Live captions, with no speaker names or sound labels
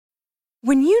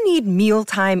When you need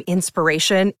mealtime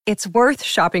inspiration, it's worth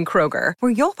shopping Kroger,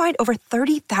 where you'll find over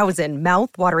 30,000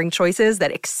 mouth-watering choices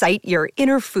that excite your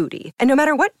inner foodie. And no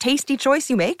matter what tasty choice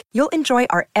you make, you'll enjoy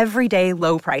our everyday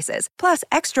low prices, plus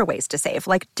extra ways to save,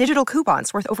 like digital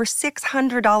coupons worth over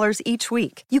 $600 each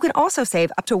week. You can also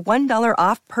save up to $1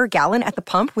 off per gallon at the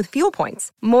pump with fuel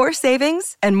points. More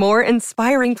savings and more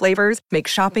inspiring flavors make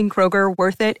shopping Kroger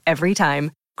worth it every time.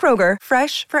 Kroger,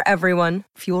 fresh for everyone.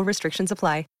 Fuel restrictions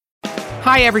apply.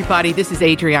 Hi, everybody. This is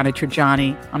Adriana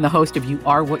Trajani. I'm the host of You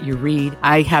Are What You Read.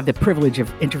 I have the privilege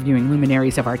of interviewing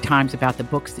luminaries of our times about the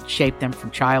books that shaped them from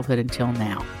childhood until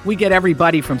now. We get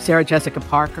everybody from Sarah Jessica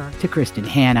Parker to Kristen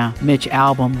Hanna, Mitch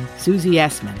Albom, Susie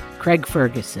Essman, Craig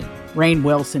Ferguson, Rainn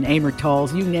Wilson, Amor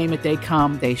Tolls, you name it, they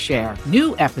come, they share.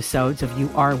 New episodes of You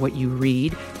Are What You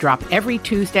Read drop every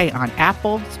Tuesday on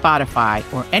Apple, Spotify,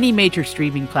 or any major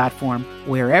streaming platform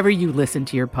wherever you listen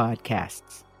to your podcasts.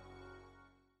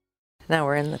 Now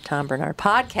we're in the Tom Bernard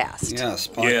podcast. Yes,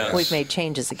 podcast. Yes. We've made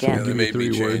changes again. Yeah, they made three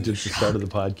me words change. at the start of the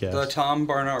podcast. The Tom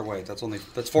Bernard. Wait,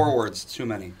 that's 4 words. It's too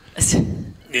many.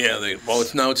 Yeah,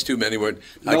 it's too many words.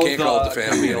 I No, can't call it the family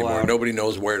can't be anymore. allowed. Nobody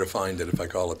knows where to find it if I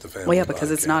call it the family. Well, yeah,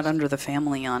 because it's podcast. not under the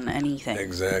family on anything.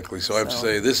 Exactly. So I have to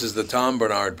say, this is the Tom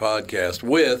Bernard podcast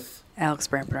with Alex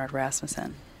Brandt Bernard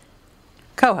Rasmussen.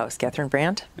 Co-host Catherine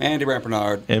Brandt. Andy Brandt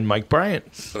Bernard. And Mike Bryant.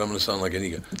 But I'm going to sound like an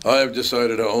ego. I have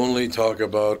decided to only talk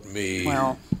about me.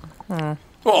 Well,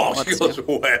 Oh, she goes,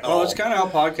 Well, it's kind of how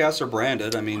podcasts are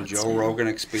branded. I mean, Joe Rogan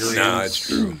Experience. Nah, it's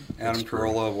true. Adam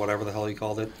Carolla, whatever the hell he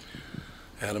called it.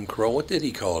 Adam Carolla. What did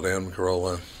he call it, Adam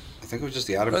Carolla? I think it was just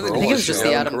the Adam Carolla I show. think it was just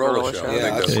the Adam Carolla show. I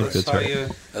Yeah, think that's how right. you-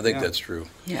 I think that's true.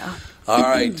 yeah. All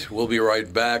right, we'll be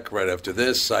right back right after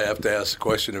this. I have to ask a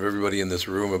question of everybody in this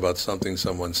room about something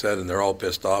someone said, and they're all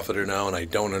pissed off at her now, and I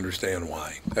don't understand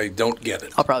why. I don't get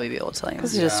it. I'll probably be able to tell you.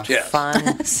 This is just Yeah.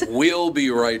 fun. We'll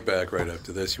be right back right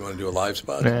after this. You want to do a live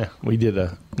spot? Nah, we did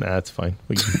a... Nah, it's fine.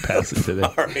 We can pass it today.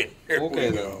 All right, here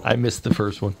Okay, we then. go. I missed the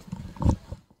first one.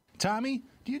 Tommy,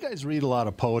 do you guys read a lot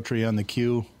of poetry on the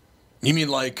queue? You mean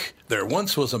like, there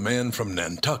once was a man from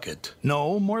Nantucket.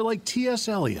 No, more like T.S.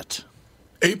 Eliot.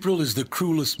 April is the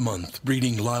cruelest month,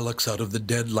 breeding lilacs out of the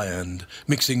dead land,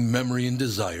 mixing memory and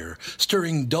desire,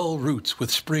 stirring dull roots with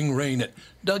spring rain.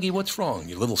 Dougie, what's wrong?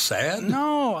 You a little sad?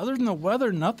 No, other than the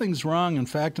weather, nothing's wrong. In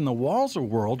fact, in the Walser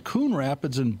world, Coon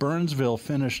Rapids and Burnsville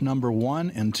finished number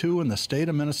 1 and 2 in the state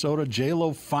of Minnesota.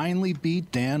 J-Lo finally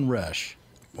beat Dan Resch.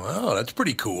 Wow, that's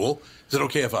pretty cool. Is it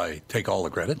okay if I take all the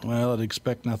credit? Well, I'd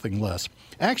expect nothing less.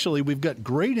 Actually, we've got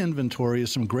great inventory of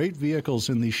some great vehicles,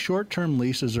 and these short-term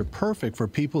leases are perfect for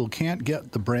people who can't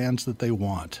get the brands that they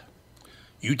want.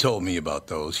 You told me about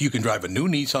those. You can drive a new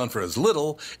Nissan for as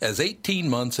little as 18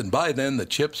 months, and by then the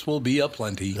chips will be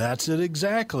aplenty. That's it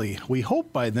exactly. We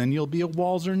hope by then you'll be a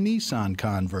Walser Nissan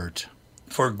convert.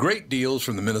 For great deals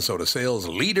from the Minnesota sales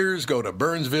leaders, go to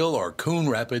Burnsville or Coon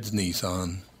Rapids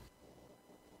Nissan.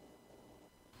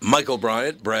 Michael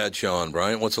Bryant, Bradshaw and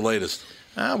Bryant, what's the latest?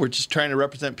 We're just trying to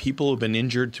represent people who've been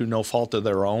injured through no fault of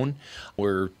their own.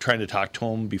 We're trying to talk to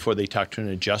them before they talk to an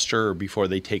adjuster or before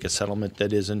they take a settlement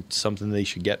that isn't something they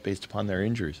should get based upon their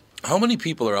injuries. How many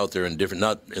people are out there in different,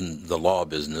 not in the law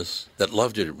business, that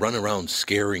love to run around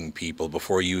scaring people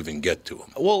before you even get to them?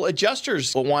 Well,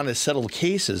 adjusters will want to settle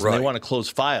cases and Right. they want to close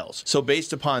files. So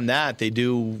based upon that, they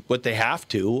do what they have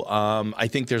to. I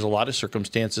think there's a lot of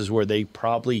circumstances where they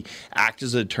probably act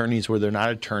as attorneys where they're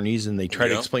not attorneys and they try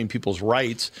to explain people's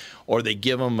rights, or they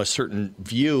give them a certain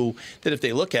view that if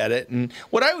they look at it. And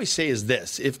what I always say is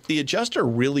this: if the adjuster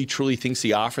really truly thinks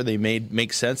the offer they made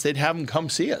makes sense, they'd have them come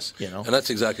see us. You know, And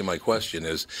that's exactly my question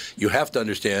is, you have to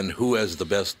understand who has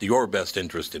your best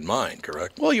interest in mind,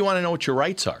 correct? Well, you want to know what your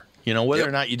rights are. You know, whether Yep.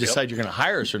 or not you decide you're going to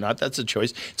hire us or not, that's a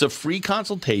choice. It's a free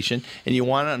consultation, and you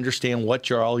want to understand what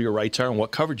all your rights are and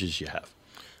what coverages you have.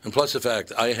 And plus the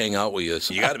fact I hang out with you,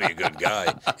 so you got to be a good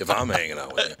guy if I'm hanging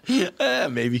out with you.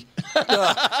 Maybe.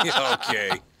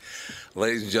 Okay.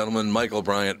 Ladies and gentlemen, Michael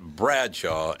Bryant,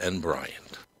 Bradshaw and Bryant.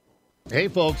 Hey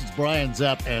folks, it's Brian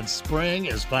Zepp, and spring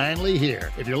is finally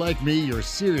here. If you're like me, you're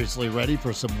seriously ready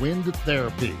for some wind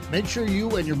therapy. Make sure you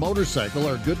and your motorcycle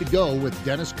are good to go with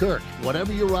Dennis Kirk.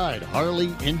 Whatever you ride,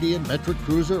 Harley, Indian, Metric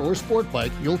Cruiser, or Sport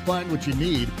Bike, you'll find what you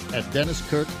need at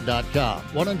DennisKirk.com.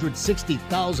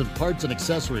 160,000 parts and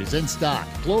accessories in stock,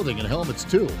 clothing and helmets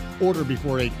too. Order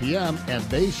before 8 p.m. and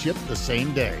they ship the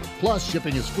same day. Plus,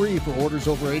 shipping is free for orders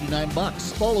over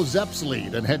 $89. Follow Zepp's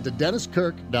lead and head to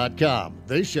DennisKirk.com.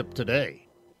 They ship today.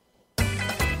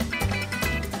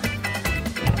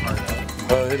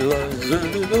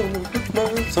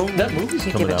 That movie's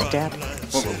You give coming it to out. Dad.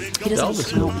 He doesn't Elvis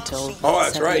count movie. until Oh,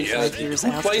 that's right. Yeah. 75 years Who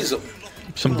after. plays them?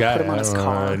 Some guy. Put him on his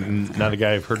car. Not a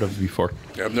guy I've heard of before.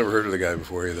 I've never heard of the guy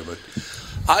before either, but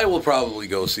I will probably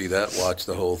go see that, watch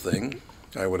the whole thing,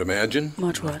 I would imagine.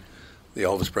 Watch what? The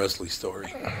Elvis Presley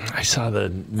story. I saw the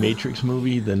Matrix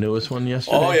movie, the newest one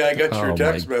yesterday. Oh, yeah, I got your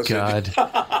text message. God.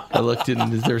 I looked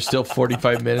and there's still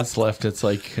 45 minutes left. It's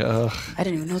like, I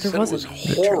didn't even know there was a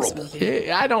Matrix horrible. movie.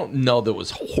 I don't know that it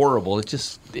was horrible. It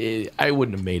just, I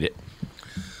wouldn't have made it.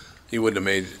 You wouldn't have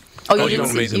made it. Oh, you Oh,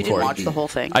 didn't, you you didn't watch the whole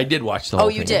thing? I did watch the whole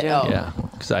thing. Oh, you did? Oh. Yeah,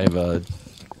 because I have a...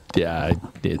 Yeah,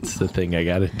 it's the thing I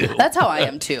got to do. That's how I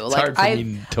am too. It's Like hard for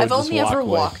me to I've just only walk ever away.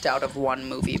 walked out of one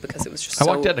movie because it was just I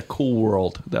walked out of Cool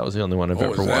World. That was the only one I've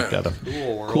What ever was walked that? out of.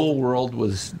 Cool World. Cool World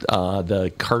was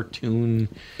the cartoon.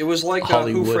 It was like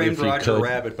Hollywood, Who Framed if you Roger could.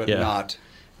 Rabbit, but Yeah. not.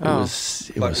 It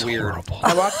was But weird. horrible.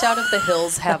 I walked out of The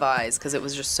Hills Have Eyes because it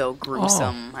was just so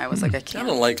gruesome. I was like, I I can't.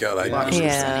 don't like how I watch do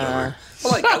this Yeah. anymore.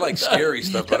 I like scary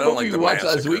stuff, but I don't like we the watched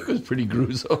massacre. last week was pretty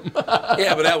gruesome.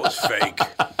 Yeah, but that was fake.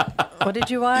 What did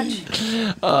you watch?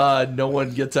 No one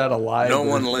gets out alive. No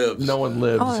one lives. No one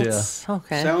lives. Oh, yeah. that's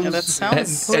okay. Sounds, Yeah, that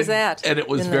sounds. Who was that? And it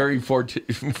was In the- very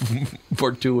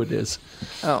fortuitous.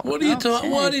 Oh, What are you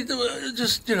talking? What are you doing?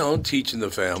 Just teaching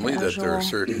the family that there are Casual.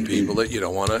 certain people that you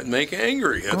don't want to make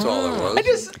angry. That's all it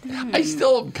was. I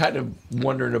still am kind of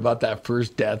wondering about that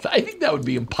first death. I think that would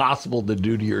be impossible to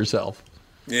do to yourself.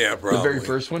 Yeah, probably. The very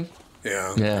first one.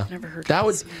 Yeah. Yeah, never heard that of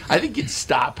would. this. I think you'd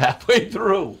stop halfway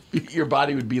through. Your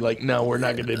body would be like, "No, we're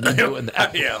not going to be doing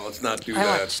that." Yeah, let's not do I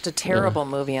that. watched a terrible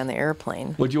movie on the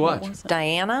airplane. What'd you watch?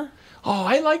 Diana, Oh,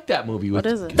 I like that movie. With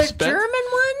What is it? the Spence- German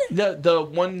one. The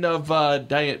one of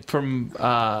Diana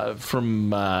from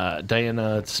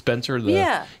Diana Spencer.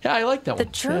 Yeah. I like that The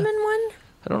one. German Yeah. one.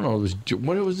 I don't know. What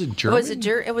was it? It German? was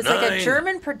it was like a Nine.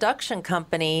 German production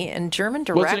company and German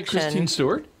direction. Wasn't it Christine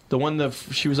Stewart? The one that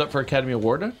she was up for Academy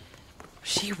Award on?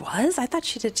 She was. I thought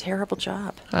she did a terrible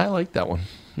job. I like that one.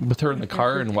 With her in the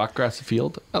car and walk across the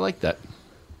field. I like that.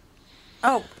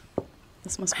 Oh,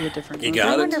 This must be a different You movie. got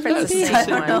I it? wonder if it's the Yeah, same it's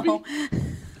the one.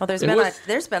 same Well, there's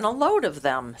It been a load of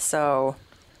them, so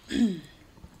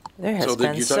there has So been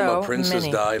you're talking so about Princess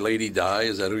many. Di, Lady Di?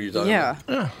 Is that who you're talking Yeah.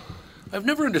 about? I've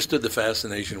never understood the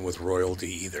fascination with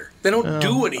royalty either. They don't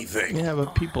do anything. Yeah,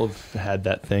 but people have had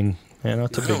that thing.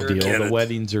 It's a I big don't deal. get The it.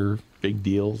 weddings are big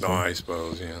deals. No, I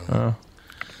suppose, yeah.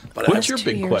 But What's I, your Two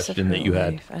big years question of that her you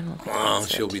had? life. I don't think well,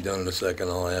 that's she'll it. be done in a second.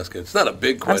 I'll ask it. It's not a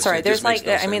big question. I'm sorry. It There's just makes like,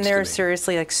 no I mean, sense there to are me.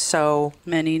 seriously like so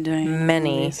Many.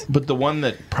 many. But the one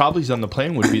that probably's on the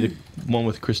plane would be the one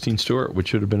with Christine Stewart, which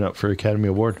should have been up for Academy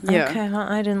Award. Yeah. Okay, well,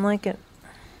 I didn't like it.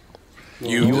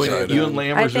 You You decided. and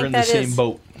Lammers I are think in the that same is-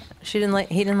 boat. He didn't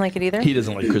like it either. He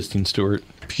doesn't like Christine Stewart.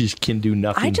 She can do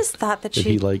nothing. I just thought that that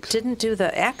she he likes. didn't do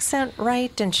the accent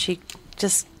right, and she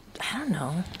just, I don't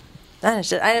know.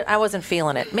 I wasn't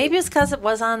feeling it. Maybe it's because it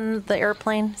was on the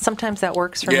airplane. Sometimes that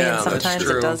works for me, Yeah, and that's sometimes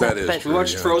true. it doesn't. That is but true. We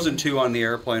watched Yeah. Frozen 2 on the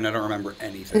airplane. I don't remember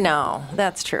anything. no,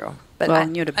 that's true. But Well, I,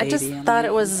 and you had a I just baby on thought the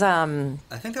it was. I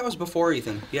think that was before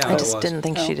Ethan. Yeah, I it just was. didn't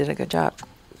think she Oh. did a good job.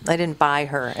 I didn't buy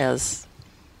her as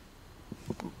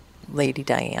Lady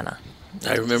Diana.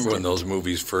 I remember when those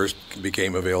movies first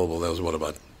became available. That was, what,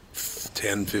 about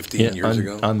 10, 15 years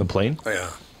ago? on the plane. Yeah.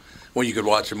 When you could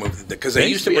watch a movie. Because they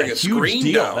used to be bring a huge screen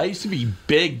deal. down. That used to be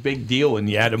big deal when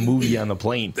you had a movie on the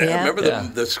plane. Yeah, Yeah. remember Yeah.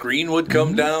 the screen would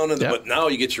come down, and Yeah. but now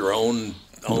you get your own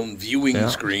viewing Yeah.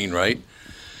 screen, right?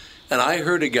 And I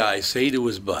heard a guy say to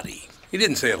his buddy, he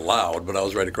didn't say it loud, but I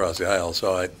was right across the aisle,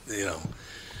 so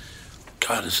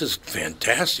God, this is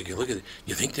fantastic. You look at it.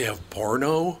 You think they have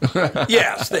porno?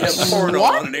 Yes, they have porno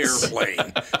on an airplane.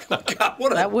 God,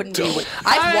 what That a wouldn't dope. be.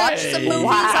 I've watched some movies.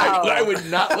 I would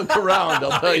not look around.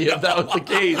 I'll tell you if that was the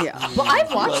case. Yeah. Well,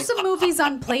 I've watched some movies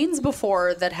on planes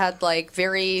before that had like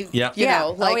very, Yeah. you Yeah. know,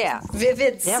 Oh, like yeah.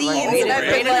 vivid Yeah, scenes. rated- and I've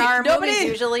been rated R like, movies nobody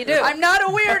usually do. I'm not a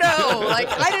weirdo. Like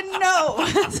I didn't know.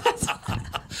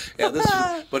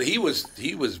 Yeah, but he was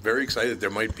very excited. There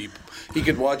might be he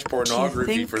could watch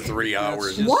pornography think- for 3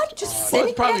 hours. What? Just Well, sitting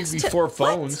it's probably next before to,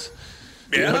 what? phones.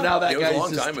 Yeah, Now that it was a guy's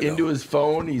long just time ago. into his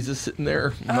phone. He's just sitting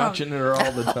there watching it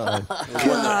all the time.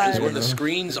 Is when the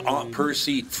screens per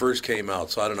seat first came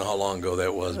out. So I don't know how long ago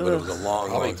that was, but it was a long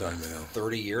time ago.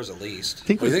 30 years at least. I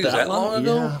think Oh, you think it was that long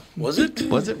ago? Yeah. Was it?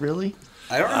 Was it really?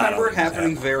 I don't I remember don't it think it's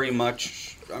happening that very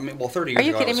much. I mean, well, 30 years Are you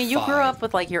ago. I kidding me? was You grew 5. up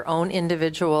with like your own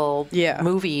individual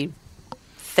movie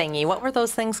thingy. What were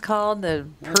those things called? The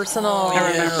personal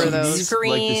I remember those.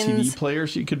 screens. Like the CD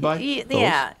players you could buy?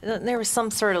 Yeah, there was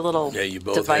some sort of little Yeah, you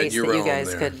both had device your that you own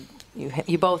guys there. could.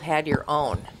 You both had your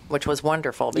own. which was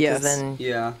wonderful because then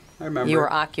Yeah, I remember. you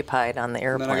were occupied on the And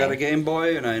airplane. then I got a Game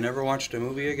Boy, and I never watched a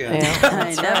movie again. Yeah,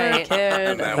 that's I never right.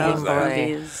 cared That about was that.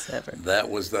 movies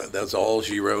ever. That's all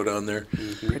she wrote on there.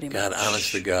 Pretty God, much.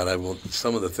 honest to God,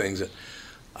 some of the things that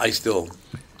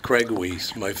Craig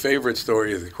Weiss, my favorite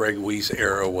story of the Craig Weiss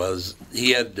era was he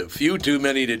had a few too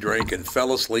many to drink and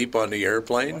fell asleep on the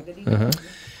airplane.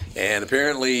 And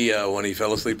apparently when he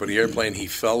fell asleep on the airplane, he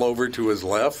fell over to his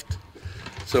left.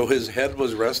 So his head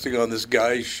was resting on this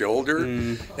guy's shoulder,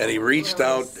 and he reached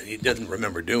out. He doesn't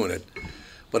remember doing it,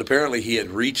 but apparently he had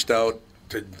reached out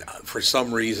for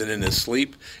some reason in his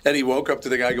sleep, and he woke up to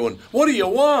the guy going, "What do you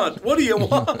want? What do you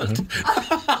want?"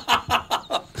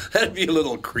 That'd be a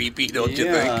little creepy, don't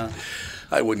you think?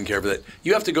 I wouldn't care for that.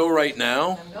 You have to go right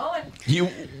now.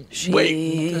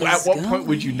 Wait, at what point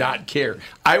would you not care?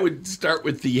 I would start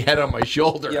with the head on my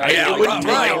shoulder. It wouldn't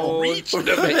take a reach to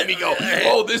make me go,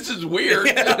 oh, this is weird.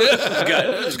 This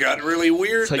has gotten really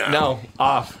weird It's like, now. no,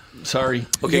 off. Sorry.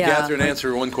 Okay, Yeah. Catherine,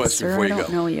 answer one question Sir, before I you don't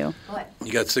go. know you.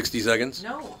 You got 60 seconds?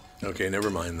 No. Okay, never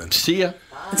mind then. See ya.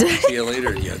 See you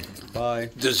later, you Bye.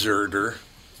 deserter.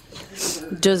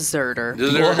 Deserter.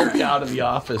 We'll help you out of the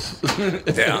office.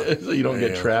 Yeah. So you don't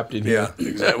get trapped in here. Yeah,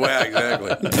 exactly. Well,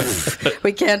 exactly.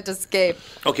 We can't escape.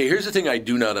 Okay, here's the thing I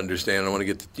do not understand. I want to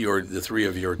get the three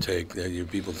of your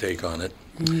people take on it.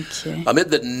 Okay. Amid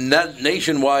the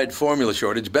nationwide formula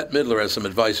shortage, Bette Midler has some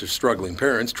advice for struggling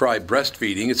parents. Try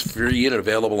breastfeeding. It's free and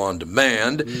available on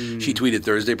demand. She tweeted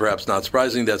Thursday, perhaps not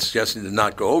surprising, that suggestion did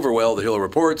not go over well. The Hill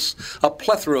reports a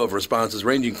plethora of responses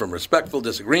ranging from respectful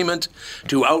disagreement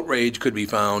to outrage could be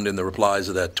found in the replies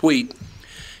of that tweet,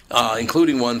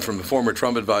 including one from former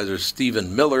Trump advisor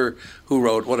Stephen Miller, who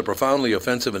wrote, "What a profoundly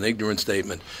offensive and ignorant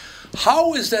statement."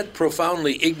 How is that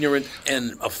profoundly ignorant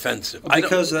and offensive?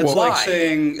 Because that's like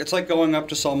saying, it's like going up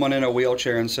to someone in a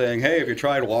wheelchair and saying, hey, have you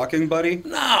tried walking, buddy?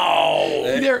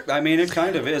 No. I mean, it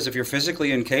kind of is. If you're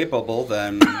physically incapable,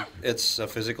 then it's a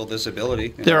physical disability.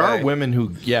 There are women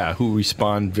who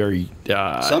respond very...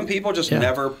 Some people just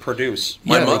never produce.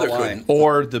 My mother couldn't.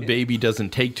 Or the baby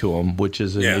doesn't take to them, which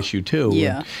is an issue too.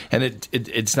 Yeah. And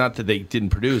it's not that they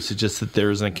didn't produce, it's just that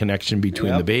there isn't a connection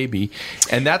between the baby.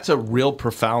 And that's a real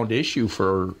profound issue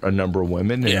for a number of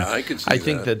women. And I could see I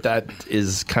think that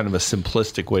is kind of a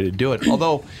simplistic way to do it.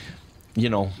 Although,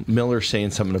 Miller's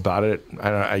saying something about it.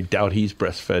 I doubt he's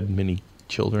breastfed many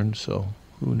children, so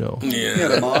who knows? Yeah. He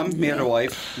had a mom, he had a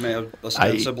wife,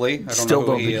 ostensibly. I don't still know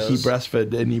don't who think he is. he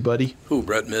breastfed anybody. Who,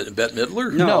 Bette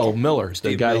Midler? No, Miller,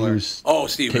 Steve the guy Miller. who's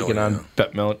Steve taking Miller, on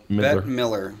Bette Midler. Bette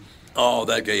Miller. Oh,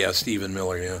 that guy, Stephen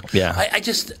Miller, yeah. Yeah. I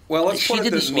just, let's she put it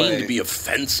didn't this mean way. to be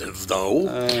offensive, though.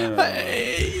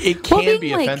 It can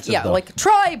be offensive, though. like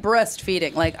try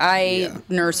breastfeeding. Like I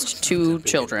nursed two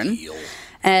children,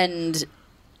 and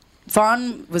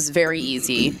Vaughn was very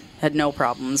easy, had no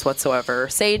problems whatsoever.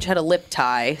 Sage had a lip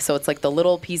tie, so it's like the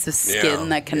little piece of skin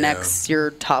that connects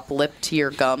your top lip to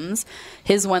your gums.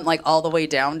 His went like all the way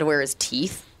down to where his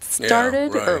teeth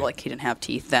started, or like he didn't have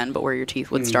teeth then, but where your teeth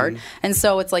would start. And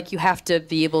so it's like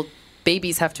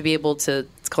babies have to be able to,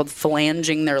 it's called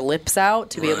phalanging their lips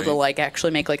out to be able to like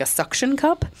actually make like a suction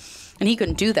cup. And he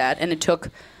couldn't do that. And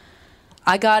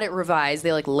I got it revised.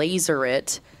 They like laser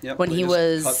it when he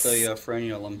was cut the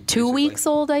frenulum, 2 weeks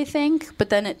old, I think. But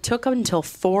then it took until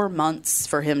 4 months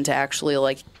for him to actually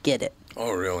like get it.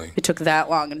 Oh, really? It took that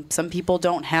long. And some people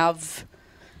don't have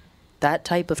that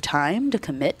type of time to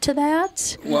commit to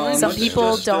that. Well, some let's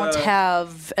people just, don't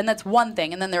have, and that's one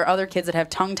thing. And then there are other kids that have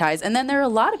tongue ties. And then there are a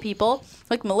lot of people,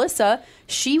 like Melissa,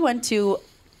 she went to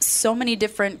so many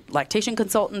different lactation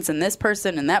consultants and this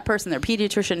person and that person, their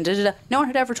pediatrician, da-da-da. No one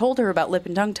had ever told her about lip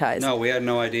and tongue ties. No, we had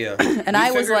no idea. And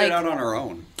I was figured like, it out on our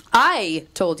own. I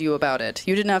told you about it.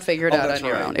 You did not figure it out that's on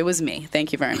your right. own. It was me.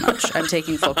 Thank you very much. I'm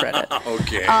taking full credit.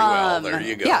 Okay, well, there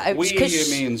you go. Yeah, We, 'cause it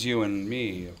means you and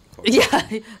me. Yeah,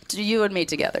 you and me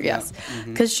together, yes.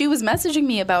 Because she was messaging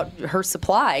me about her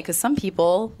supply, because some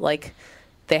people, like,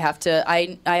 they have to...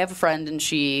 I have a friend, and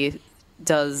she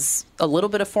does a little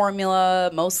bit of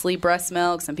formula, mostly breast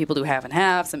milk. Some people do half and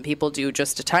half. Some people do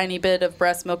just a tiny bit of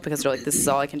breast milk because they're like, this is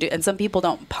all I can do. And some people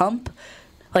don't pump.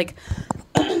 Like,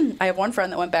 I have one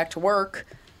friend that went back to work,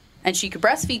 and she could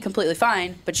breastfeed completely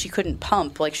fine, but she couldn't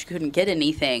pump. Like, she couldn't get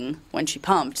anything when she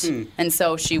pumped. And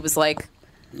so she was like...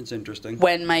 It's interesting.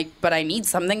 But I need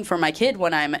something for my kid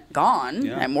when I'm gone.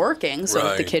 Yeah. I'm working, so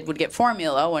that the kid would get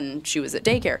formula when she was at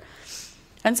daycare.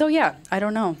 And so, yeah, I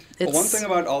don't know. Well, one thing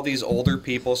about all these older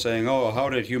people saying, oh, how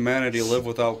did humanity live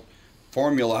without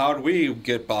formula? How did we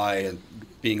get by? And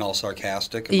being all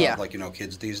sarcastic about,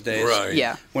 kids these days. Right.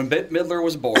 Yeah. When Bette Midler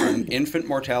was born, infant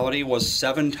mortality was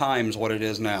 7 times what it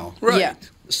is now. Right. Yeah.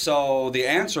 So the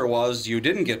answer was you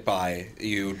didn't get by,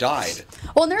 you died.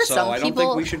 Well, and there are some people... So I don't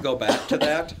think we should go back to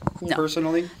that, no.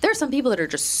 personally. There are some people that are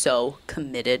just so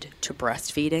committed to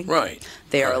breastfeeding. Right.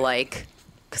 They are like...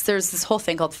 Because there's this whole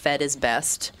thing called fed is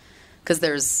best. Because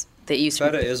they used to...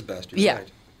 Feta is best, you're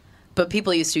right. But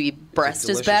people used to eat breast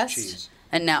is best. Cheese.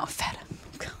 And now feta.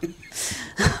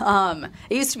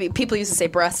 It used to be, people used to say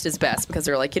breast is best because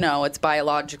they're like, it's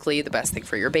biologically the best thing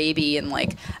for your baby. And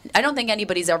like, I don't think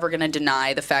anybody's ever going to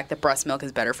deny the fact that breast milk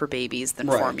is better for babies than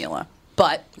formula.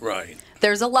 But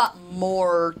there's a lot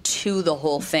more to the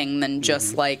whole thing than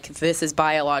just like, this is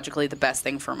biologically the best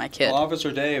thing for my kid. Well,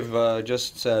 Officer Dave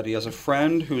just said he has a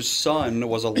friend whose son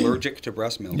was allergic to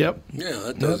breast milk. Yep. Yeah,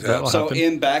 that does happen. So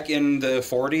back in the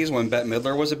 40s when Bette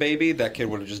Midler was a baby, that kid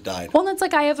would have just died. Well, it's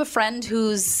like I have a friend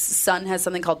whose son has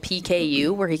something called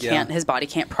PKU where his body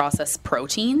can't process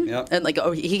protein. Yep. And like,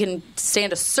 he can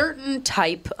stand a certain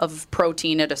type of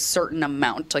protein at a certain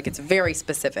amount. Like, it's very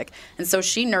specific. And so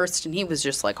she nursed and he was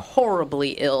just like horribly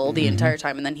ill the entire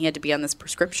time, and then he had to be on this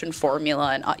prescription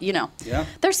formula, and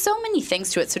there's so many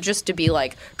things to it. So just to be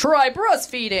like, try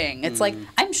breastfeeding, it's like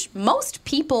most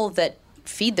people that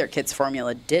feed their kids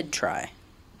formula did try.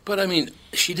 But I mean,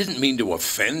 she didn't mean to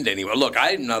offend anyone. Look,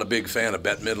 I'm not a big fan of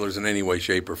Bette Midler's in any way,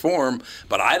 shape, or form,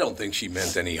 but I don't think she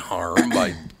meant any harm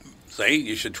by saying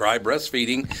you should try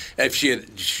breastfeeding.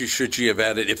 Should she have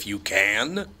added if you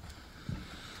can?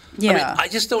 Yeah. I mean, I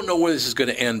just don't know where this is going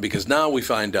to end, because now we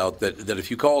find out that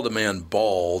if you called a man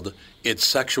bald, it's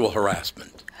sexual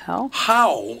harassment.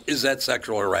 How is that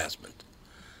sexual harassment?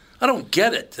 I don't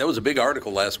get it. There was a big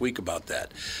article last week about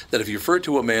that if you refer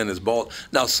to a man as bald.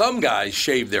 Now, some guys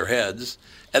shave their heads,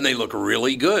 and they look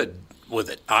really good with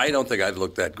it. I don't think I'd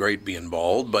look that great being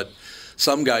bald, but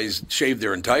some guys shave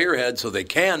their entire head so they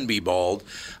can be bald.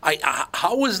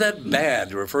 How is that bad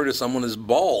to refer to someone as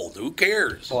bald? Who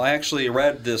cares? Well, I actually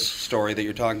read this story that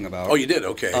you're talking about. Oh, you did?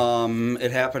 Okay.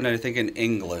 It happened, I think, in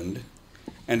England.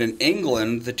 And in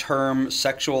England, the term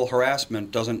sexual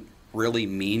harassment doesn't really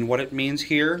mean what it means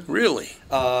here. Really?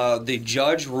 The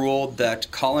judge ruled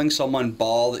that calling someone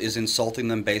bald is insulting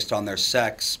them based on their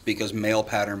sex because male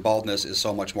pattern baldness is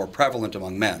so much more prevalent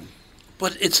among men.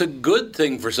 But it's a good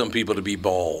thing for some people to be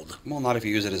bald. Well, not if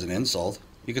you use it as an insult.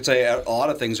 You could say a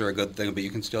lot of things are a good thing, but you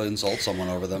can still insult someone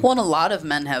over them. Well, and a lot of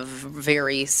men have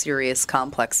very serious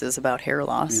complexes about hair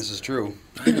loss. This is true.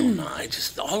 I don't know.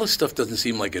 All this stuff doesn't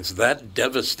seem like it's that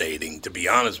devastating, to be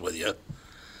honest with you.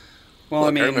 Well,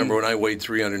 look, I remember when I weighed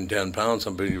 310 pounds,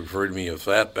 somebody referred to me a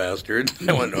fat bastard.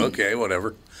 I went, okay,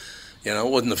 whatever.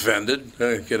 Wasn't offended.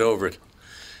 Get over it.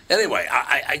 Anyway,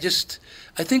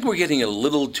 I think we're getting a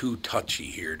little too touchy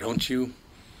here, don't you?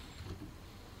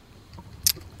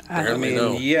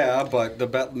 Yeah, but the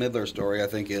Bette Midler story, I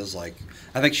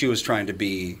think she was trying to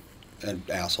be an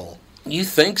asshole. You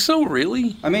think so,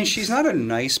 really? I mean, she's not a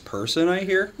nice person, I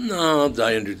hear. No,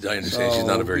 I understand. She's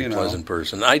not a very pleasant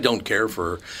person. I don't care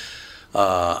for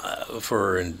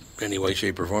in any way,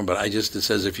 shape, or form, but it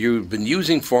says if you've been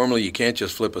using formula, you can't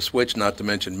just flip a switch, not to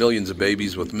mention millions of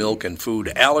babies with milk and food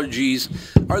allergies.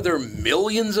 Are there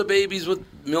millions of babies with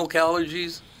milk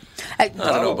allergies? I don't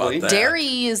know about that.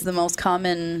 Dairy is the most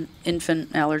common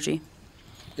infant allergy.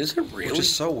 Is it really? Which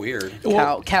is so weird.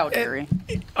 Cow dairy.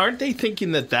 Aren't they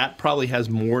thinking that probably has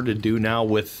more to do now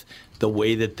with the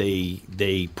way that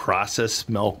they process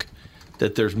milk?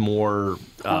 That there's more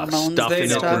stuff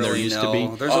in it than there used to be.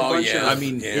 There's a bunch of. I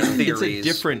mean, it's a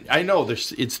different. I know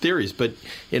it's theories, but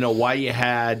why you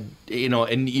had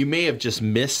and you may have just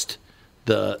missed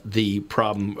the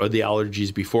problem or the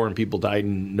allergies before, and people died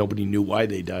and nobody knew why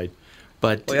they died.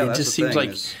 But it just seems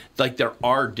like there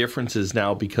are differences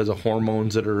now because of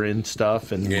hormones that are in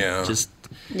stuff, and it's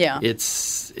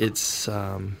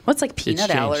like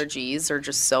peanut allergies are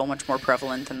just so much more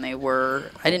prevalent than they were.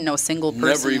 I didn't know a single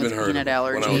person with peanut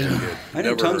allergy. When I was a kid. I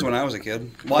knew tons when I was a kid.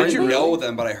 Well, I didn't know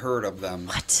them, but I heard of them.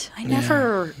 What? I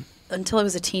never. Until I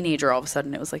was a teenager, all of a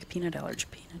sudden it was like peanut allergy.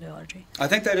 I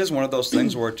think that is one of those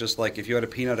things where it's just like if you had a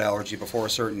peanut allergy before a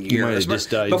certain year, you might have just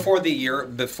died. Before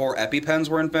EpiPens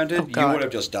were invented, you would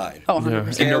have just died. Oh,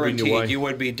 100%. Guaranteed, you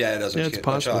would be dead as a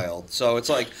child. So it's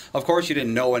like, of course, you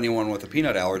didn't know anyone with a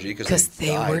peanut allergy because they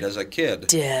died as a kid.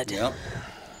 Dead. Yep.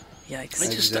 Yikes.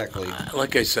 Exactly.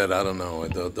 Like I said, I don't know.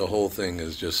 The whole thing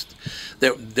is just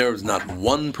there was not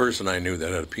one person I knew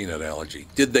that had a peanut allergy.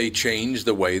 Did they change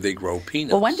the way they grow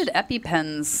peanuts? Well, when did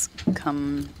EpiPens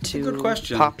come to Good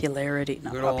question. popularity?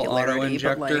 Not Good old popularity,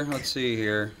 auto-injector. but like Let's see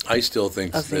here. I still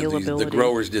think that the availability.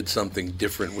 growers did something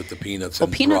different with the peanuts. Well,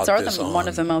 and peanuts brought are this one on.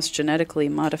 of the most genetically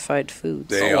modified foods.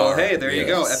 They Well, are. hey, there you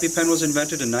go. Yes. EpiPen was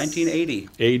invented in 1980.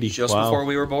 80. Just Wow. before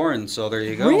we were born. So there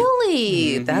you go.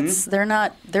 Really?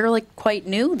 They're like quite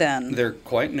new then. They're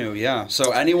quite new, yeah.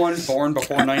 So anyone born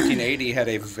before 1980 had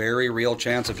a very real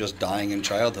chance of just dying in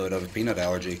childhood of a peanut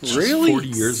allergy. Really? 40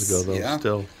 years ago, though, Yeah.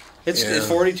 still. It's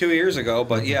 42 years ago,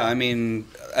 but yeah, I mean,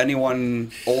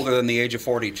 anyone older than the age of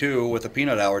 42 with a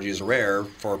peanut allergy is rare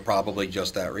for probably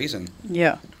just that reason.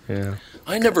 Yeah. Yeah.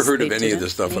 I never heard of They any of didn't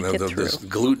this stuff. make it This through.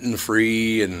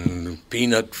 gluten-free and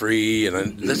peanut-free,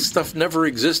 and this stuff never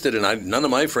existed, and none of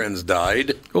my friends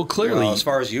died. Well, clearly, Well, as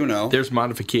far as you know. there's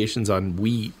modifications on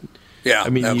wheat. Yeah, I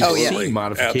mean, absolutely. you see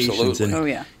modifications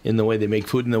Absolutely. in the way they make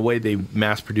food and the way they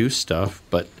mass produce stuff,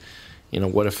 but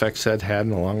what effects that had in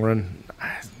the long run,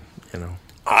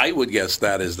 I would guess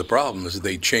that is the problem, is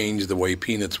they changed the way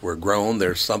peanuts were grown.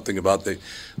 There's something about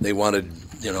they wanted,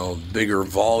 bigger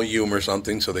volume or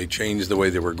something, so they changed the way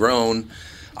they were grown.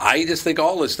 I just think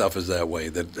all this stuff is that way,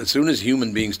 that as soon as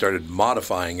human beings started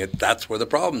modifying it, that's where the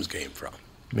problems came from.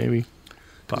 maybe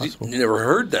possible. You never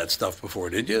heard that stuff before,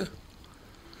 did you?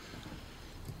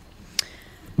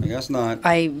 I guess not.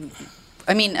 I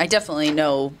mean, I definitely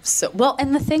know. So well,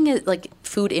 and the thing is, like,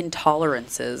 food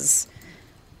intolerances.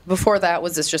 Before that,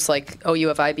 was this just like, oh, you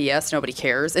have IBS, nobody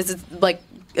cares? Is it like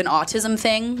an autism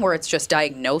thing where it's just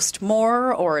diagnosed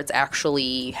more, or it's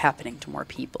actually happening to more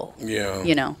people? Yeah.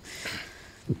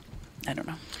 I don't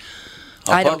know.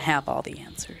 I don't have all the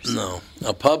answers. No.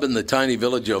 A pub in the tiny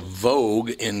village of Vogue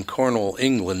in Cornwall,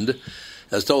 England,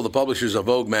 has told the publishers of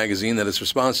Vogue magazine that its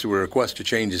response to a request to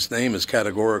change its name is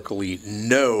categorically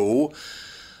no.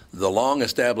 The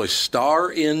long-established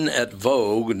Star Inn at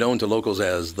Vogue, known to locals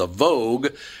as the Vogue,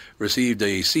 received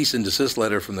a cease and desist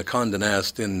letter from the Condé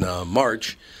Nast in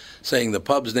March, saying the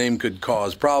pub's name could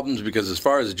cause problems because, as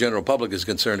far as the general public is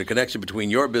concerned, a connection between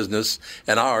your business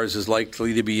and ours is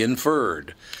likely to be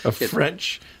inferred. A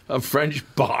French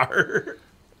bar.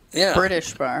 Yeah.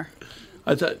 British bar.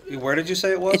 I thought. Where did you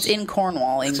say it was? It's in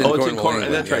Cornwall, England. Oh, it's in Cornwall, Cornwall.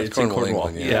 England. That's Yeah, right. it's It's in Cornwall, Cornwall.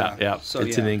 England, Yeah, yeah. So,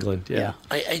 it's in England. Yeah.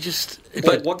 I just...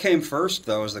 But what came first,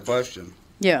 though, is the question.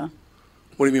 Yeah.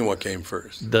 What do you mean, what came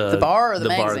first? The bar or the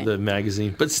bar, magazine? the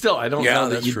magazine. But still, I don't Yeah, know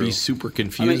that that's you'd true. be super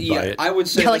confused by it. I would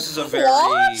say You're this is a very...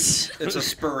 "What?" It's a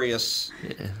spurious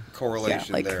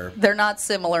correlation like, there. they're not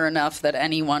similar enough that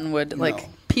anyone would, like, No.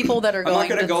 people that are I'm going not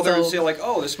going to go there and Vogue- say, like,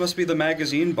 oh, this must be the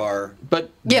magazine bar.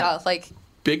 But Yeah, like,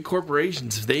 big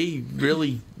corporations, they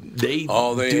really they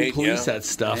they do hate- police yeah. that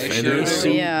stuff, They and sure they do.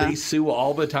 sue. Yeah. They sue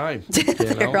all the time.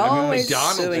 They're always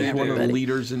McDonald's suing is one of the everybody.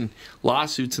 leaders in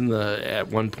lawsuits at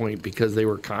one point because they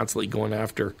were constantly going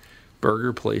after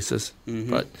burger places.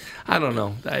 But I don't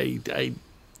know. I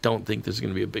don't think there's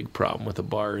going to be a big problem with a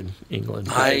bar in England.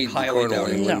 highly Cornwall, doubt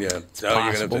it. England, No. yeah. Oh, you're going to have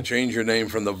possible. to change your name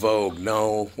from the Vogue.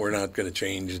 No, we're not going to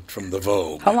change it from the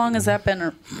Vogue. how long has that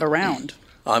been around?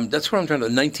 That's what I'm trying to...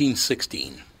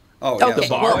 1916. Oh, yeah, Okay,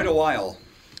 so well- quite a while.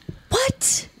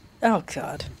 What? Oh,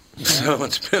 God. So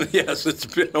it's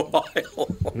been a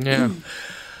while. Yeah.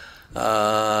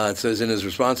 It says in his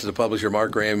response to the publisher,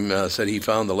 Mark Graham said he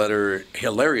found the letter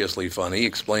hilariously funny.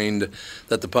 Explained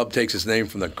that the pub takes its name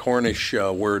from the Cornish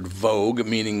word vogue,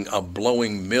 meaning a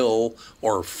blowing mill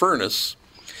or furnace.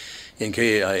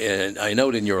 I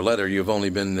note in your letter you've only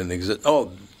been in existence.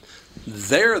 Oh,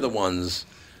 they're the ones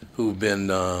who've been.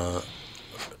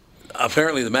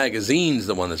 Apparently, the magazine's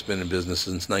the one that's been in business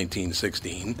since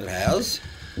 1916. It has?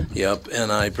 Yep,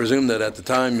 and I presume that at the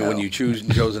time when you chose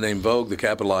the name Vogue, the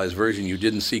capitalized version, you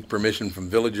didn't seek permission from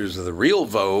villagers of the real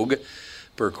Vogue,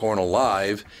 per Cornell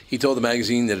Live. He told the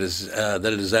magazine that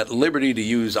it is at liberty to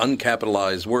use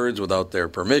uncapitalized words without their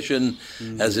permission,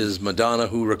 as is Madonna,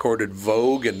 who recorded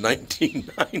Vogue in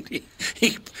 1990.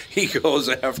 He goes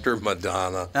after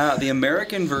Madonna. The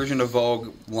American version of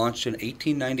Vogue launched in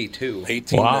 1892.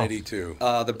 1892.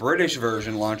 The British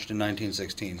version launched in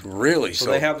 1916. Really? So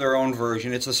they have their own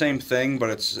version. It's the same thing, but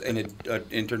it's an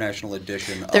international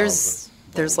edition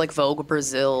There's like Vogue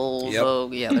Brazil, Yep.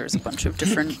 Vogue. Yeah, there's a bunch of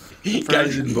different Guys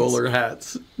in versions. bowler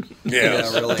hats.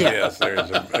 Yes, Yeah, really. yes, there's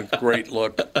a great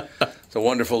look. It's a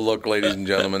wonderful look, ladies and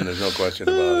gentlemen. There's no question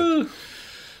about it.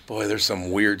 Boy, there's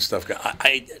some weird stuff.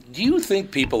 Do you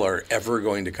think people are ever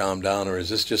going to calm down, or is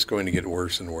this just going to get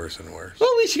worse and worse and worse? Well,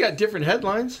 at least you got different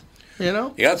headlines. You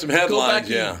know, You got some headlines,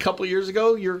 Go back a couple years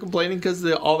ago, you were complaining because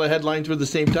all the headlines were the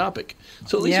same topic.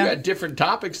 So at least you got different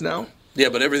topics now. Yeah,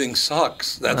 but everything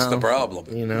sucks. That's the problem.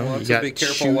 You know, Well, you so got be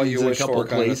careful what you wish a couple for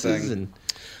kind of places, thing. and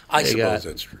I they suppose got,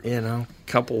 that's true. You know,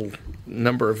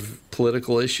 number of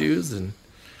political issues, and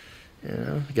you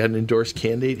know, got an endorsed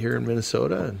candidate here in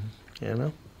Minnesota, and you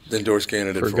know, The endorsed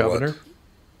candidate for governor.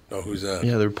 What? Oh, who's that?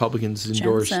 Yeah, the Republicans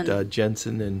endorsed Jensen.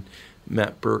 Jensen and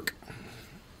Matt Burke.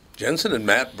 Jensen and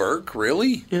Matt Burke,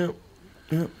 really? Yeah,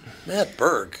 Matt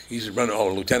Burke, he's running.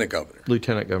 Oh, lieutenant governor.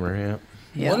 lieutenant governor. Yeah.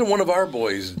 Yeah. Why didn't one of our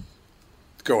boys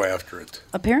go after it?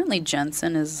 Apparently,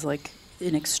 Jensen is like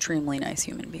an extremely nice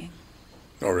human being.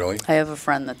 Oh, really? I have a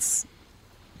friend that's,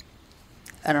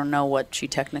 I don't know what she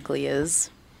technically is,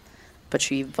 but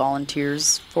she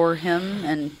volunteers for him,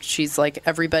 and she's like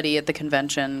everybody at the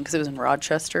convention, because it was in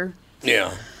Rochester.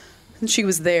 Yeah. And she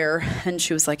was there, and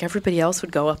she was like, everybody else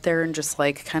would go up there and just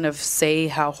like kind of say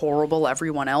how horrible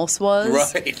everyone else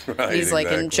was. Right. He's like,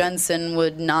 exactly. and Jensen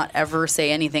would not ever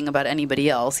say anything about anybody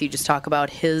else. He'd just talk about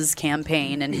his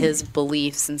campaign and his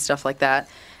beliefs and stuff like that.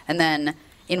 And then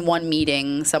in one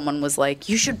meeting, someone was like,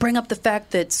 you should bring up the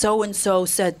fact that so-and-so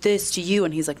said this to you.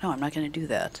 And he's like, no, I'm not going to do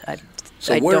that. I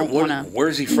don't want to.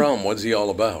 Where's he from? What's he all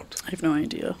about? I have no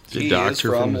idea. He doctor is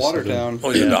from from Watertown.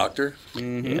 Oh, he's a doctor?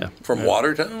 Yeah. From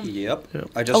Watertown? Yep. Yep.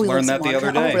 I just he learned lives that in the other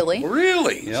Watertown? day. Oh, really?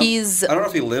 Really? Yep. He's I don't know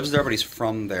if he lives there, but he's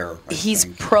from there. I He's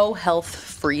think. pro-health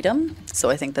freedom,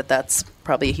 so I think that's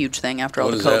probably a huge thing after all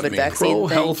What the does that COVID mean? vaccine Pro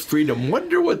thing. health freedom.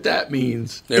 Wonder what that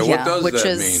means. Yeah, what does which that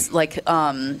is mean? like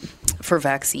for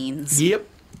vaccines, Yep.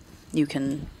 you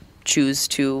can choose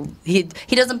to. He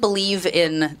doesn't believe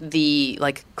in the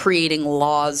like creating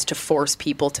laws to force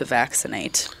people to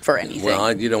vaccinate for anything.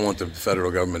 Well, you don't want the federal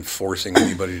government forcing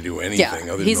anybody to do anything.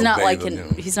 yeah, Other he's than not obey like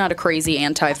them, he's not a crazy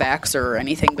anti-vaxxer or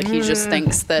anything, but he just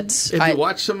thinks that. Have you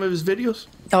watched some of his videos?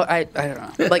 Oh, I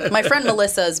don't know. Like my friend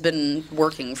Melissa has been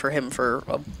working for him for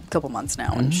a couple months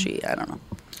now, and I don't know.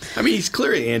 I mean, he's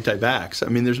clearly anti-vax. I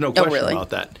mean, there's no question really?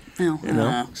 about that. No, You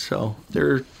know, so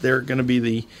they're going to be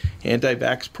the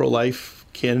anti-vax, pro-life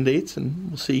candidates, and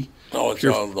we'll see. Oh, if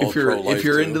you're, all if you're, pro-life, if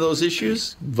you're too. into those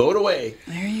issues, vote away.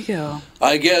 There you go.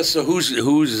 I guess. So who's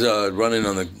running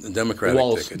on the Democratic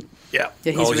Walls. ticket? Yeah.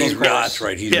 Yeah, Oh, he's that's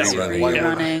right. He's Yeah, running. White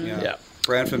running. Yeah. Yeah.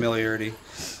 Brand familiarity.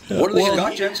 What are they? Well,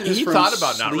 Scott Jensen is he from thought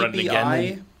about not running Sleepy again.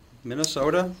 Eye,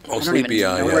 Minnesota. Oh, I don't even Sleepy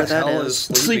Eye. know yeah. where that Hell is.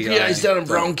 Sleepy Eye's down in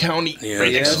Brown County, Yeah.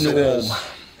 right next to Yes, New it Ulm. is.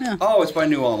 Oh, it's by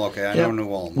New Ulm. Okay, I know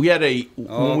New Ulm. We had when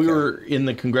we okay. were in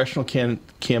the congressional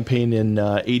campaign in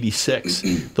 '86.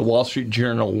 The Wall Street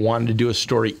Journal wanted to do a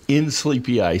story in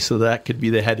Sleepy Eye, so that could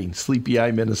be the heading: Sleepy Eye,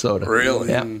 Minnesota. Really?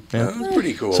 Yeah. That's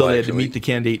pretty cool. So they had to actually. meet the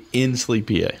candidate in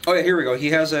Sleepy Eye. Oh yeah, here we go. He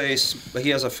has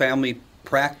a family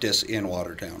practice in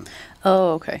Watertown.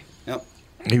 Oh, okay. Yep.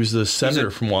 He was the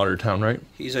senator from Watertown, right?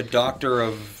 He's a doctor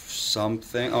of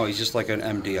something. Oh, he's just like an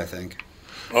MD, I think.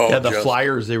 Oh, Yeah, the just-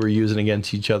 flyers they were using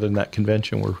against each other in that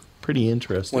convention were pretty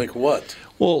interesting. Like what?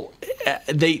 Well,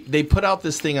 they put out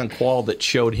this thing on Qual that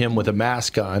showed him with a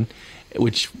mask on,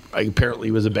 which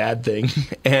apparently was a bad thing,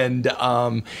 and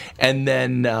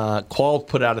then Qual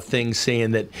put out a thing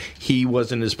saying that he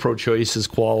wasn't as pro-choice as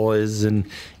Qual is, and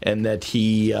that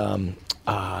he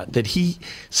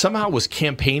somehow was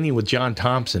campaigning with John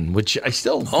Thompson, which I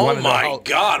still Oh want to know my how-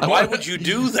 God! I Why wanna- would you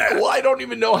do that? Well, I don't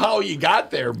even know how you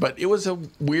got there, but it was a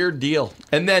weird deal.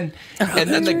 And then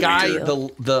the guy,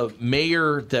 the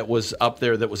mayor that was up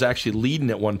there that was actually leading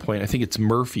at one point, I think it's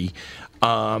Murphy,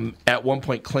 at one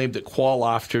point claimed that Qual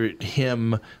offered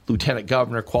him lieutenant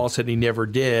governor. Qual said he never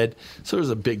did. So it was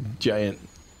a big giant.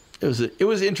 It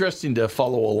was interesting to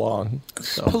follow along.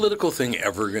 Is this political thing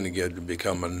ever going to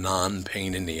become a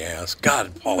non-pain in the ass?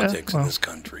 God, politics in this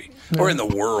country or in the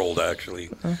world,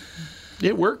 actually.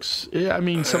 It works. Yeah, I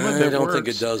mean, some of it I don't works. think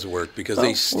it does work because Well, they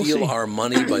we'll steal see. our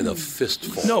money by the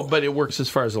fistful. No, but it works as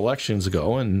far as elections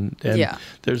go, and Yeah.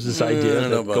 there's this I idea don't know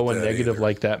that about going that negative either.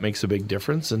 like that makes a big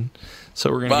difference, and so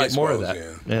we're going Well, I to get more of that.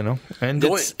 suppose, You know, and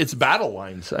The it's battle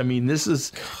lines. I mean, this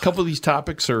is a couple of these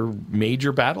topics are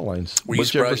major battle lines, Were you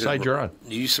whichever surprised side that, you're on.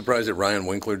 Are you surprised that Ryan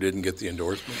Winkler didn't get the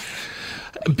endorsement?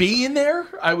 Being there,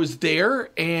 I was there,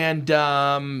 and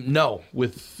no,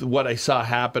 with what I saw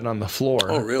happen on the floor.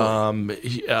 Oh,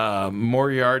 really?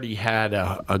 Moriarty had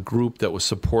a group that was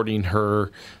supporting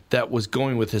her that was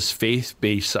going with this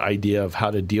faith-based idea of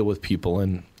how to deal with people,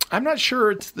 and I'm not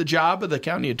sure it's the job of the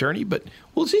county attorney, but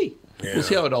we'll see. Yeah. We'll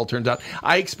see how it all turns out.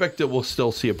 I expect that we'll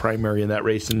still see a primary in that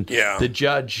race, and Yeah. the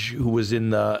judge who was in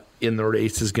the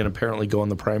race is going to apparently go in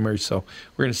the primary, so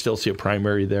we're going to still see a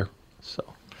primary there.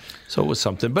 So it was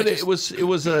something, but it was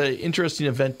an interesting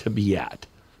event to be at.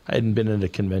 I hadn't been at a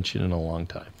convention in a long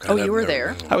time. Oh, you were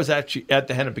there? I was actually at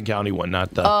the Hennepin County one,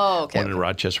 not the one in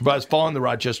Rochester. But I was following the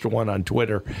Rochester one on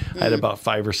Twitter. I had about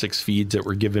 5 or 6 feeds that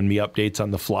were giving me updates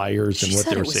on the flyers and what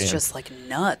they were saying. It was just like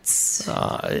nuts.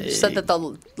 She said that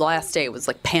the last day was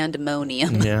like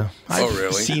pandemonium. Yeah. Oh, really?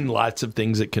 I've seen lots of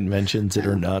things at conventions that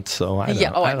are nuts. So I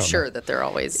don't, I'm sure that they're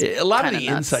always a lot of the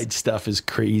nuts. Inside stuff is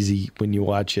crazy when you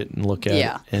watch it and look at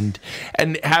it.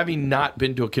 And having not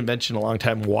been to a convention in a long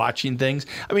time, watching things.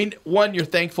 I mean, one, you're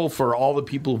thankful for all the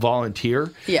people who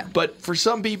volunteer. Yeah. But for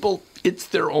some people, it's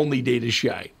their only day to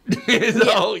shine.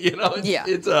 So,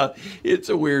 it's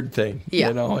a weird thing. Yeah.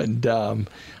 And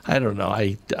I don't know.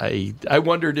 I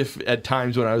wondered if at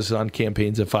times when I was on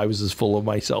campaigns if I was as full of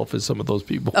myself as some of those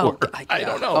people were. I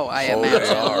don't know. Oh, I imagine.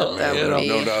 They are, man.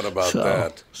 No doubt about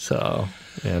that. So,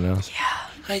 Yeah.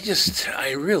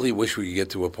 I really wish we could get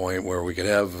to a point where we could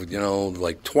have,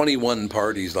 like 21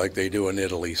 parties like they do in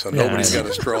Italy, so nobody's got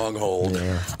a stronghold.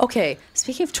 Yeah. Okay,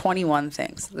 speaking of 21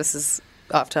 things, this is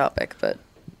off topic, but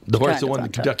the horse that won the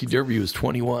Kentucky Derby was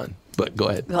 21. But go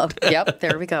ahead. Well, yep,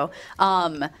 there we go.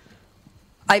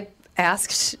 I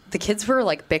asked, the kids were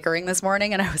like bickering this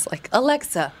morning, and I was like,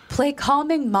 Alexa, play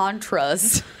calming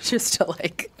mantras, just to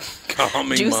like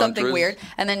do something weird.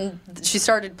 And then she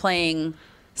started playing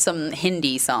some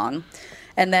Hindi song,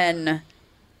 and then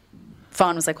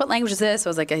Fawn was like, what language is this? I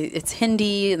was like, it's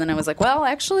Hindi. And then I was like, well,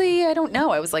 actually, I don't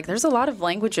know. I was like, there's a lot of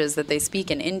languages that they speak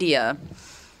in India,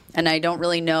 and I don't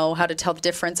really know how to tell the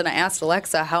difference. And I asked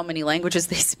Alexa how many languages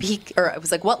they speak, or I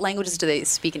was like, what languages do they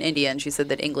speak in India? And she said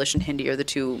that English and Hindi are the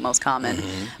 2 most common.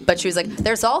 Mm-hmm. But she was like,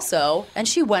 there's also, and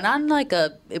she went on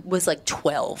it was like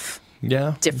 12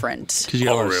 different. Because you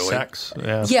got sex.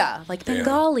 Yeah, like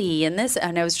Bengali and this.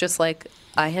 And I was just like,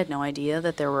 I had no idea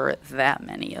that there were that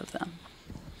many of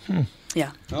them.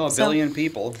 Yeah. Oh, a billion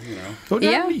people,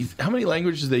 How many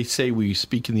languages do they say we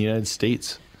speak in the United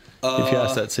States? If you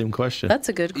ask that same question. That's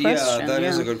a good question. Yeah, that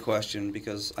is a good question,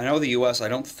 because I know the U.S., I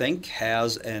don't think,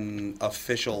 has an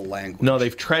official language. No,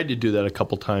 they've tried to do that a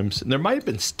couple times. And there might have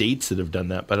been states that have done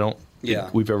that, but I don't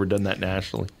think we've ever done that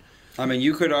nationally. I mean,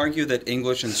 you could argue that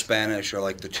English and Spanish are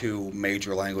like the 2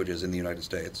 major languages in the United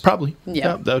States. Probably.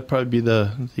 Yeah, that would probably be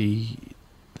the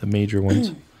major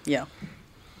ones. Yeah.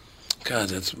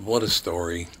 God, what a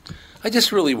story. I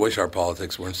just really wish our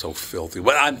politics weren't so filthy.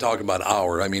 Well, I'm talking about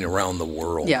around the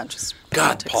world. Yeah, just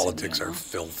politics are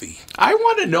filthy. I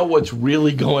want to know what's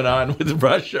really going on with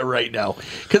Russia right now,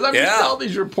 because I'm seeing all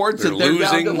these reports that they're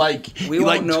losing. Down to we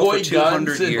won't know toy for 200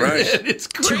 guns years. And it's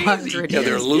crazy. Yeah,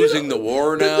 they're losing the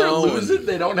war now. They're losing.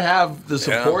 They don't have the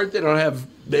support. They don't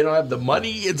have the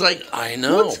money. It's like, I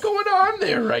know what's going on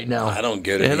there right now. I don't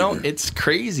get it. It's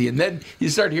crazy. And then you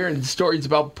start hearing stories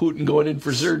about Putin going in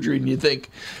for surgery, and you think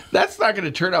that's not going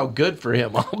to turn out good for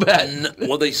him. I'll bet.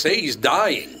 Well, they say he's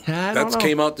dying. That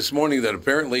came out this morning. That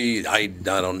apparently I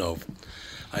don't know.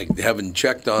 I haven't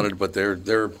checked on it, but there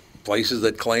are places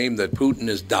that claim that Putin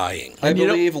is dying. I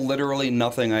believe literally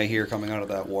nothing I hear coming out of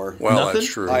that war. Well, nothing?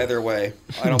 That's true. Either way,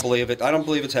 I don't believe it. I don't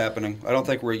believe it's happening. I don't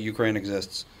think Ukraine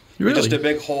exists. Really? Just a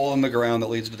big hole in the ground that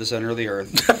leads to the center of the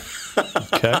earth.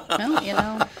 Okay.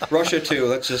 Well, Russia too.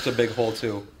 That's just a big hole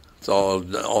too. It's all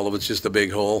of it's just a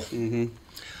big hole. Mm-hmm.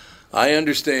 I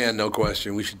understand, no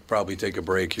question. We should probably take a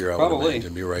break here. Probably.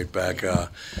 And be right back. I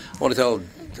want to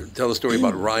tell the story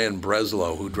about Ryan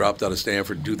Breslow, who dropped out of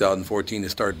Stanford in 2014 to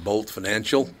start Bolt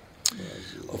Financial.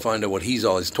 We'll find out what he's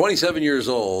 27 years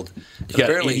old. He got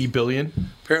 $80 billion?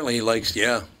 Apparently he likes,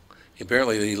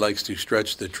 Apparently he likes to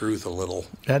stretch the truth a little.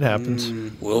 That happens.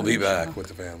 We'll be back with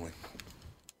the family.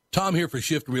 Tom here for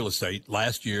Shift Real Estate.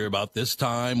 Last year, about this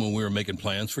time when we were making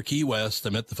plans for Key West, I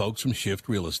met the folks from Shift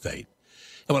Real Estate.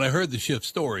 And when I heard the Shift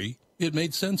story, it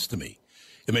made sense to me.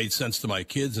 It made sense to my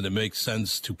kids, and it makes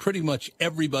sense to pretty much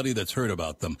everybody that's heard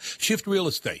about them. Shift Real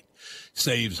Estate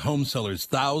saves home sellers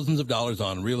thousands of dollars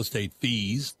on real estate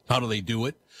fees. How do they do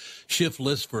it? Shift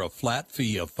lists for a flat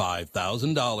fee of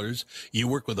 $5,000. You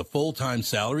work with a full-time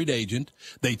salaried agent.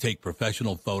 They take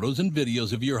professional photos and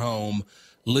videos of your home,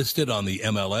 list it on the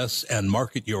MLS, and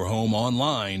market your home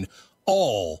online,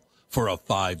 all for a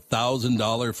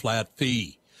 $5,000 flat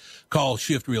fee. Call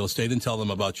Shift Real Estate and tell them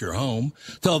about your home.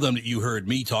 Tell them that you heard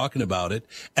me talking about it,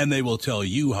 and they will tell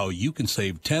you how you can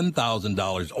save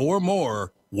 $10,000 or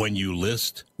more when you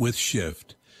list with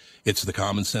Shift. It's the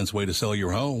common sense way to sell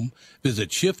your home. Visit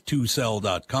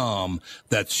shift2sell.com.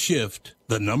 That's shift,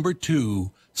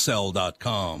 2,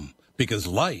 sell.com. Because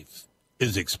life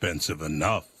is expensive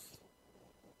enough.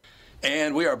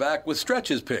 And we are back with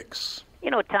Stretch's picks.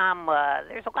 Tom,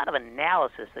 there's a lot of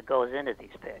analysis that goes into these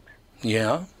picks.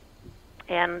 Yeah?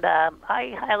 And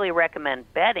I highly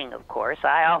recommend betting, of course.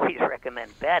 I always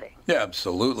recommend betting. Yeah,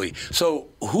 absolutely. So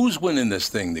who's winning this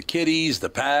thing? The Kitties, the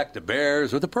Pack, the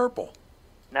Bears, or the Purple?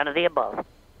 None of the above.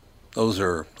 Those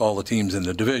are all the teams in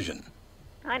the division.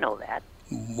 I know that.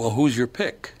 Well, who's your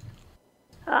pick?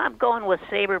 I'm going with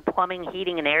Sabre Plumbing,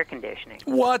 Heating, and Air Conditioning.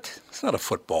 What? It's not a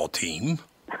football team.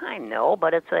 I know,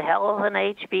 but it's a hell of an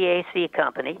HVAC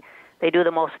company. They do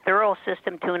the most thorough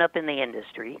system tune-up in the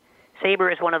industry.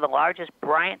 Sabre is one of the largest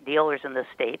Bryant dealers in the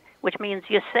state, which means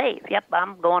you save. Yep,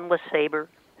 I'm going with Sabre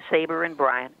and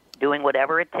Bryant, doing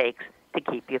whatever it takes to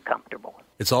keep you comfortable.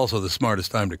 It's also the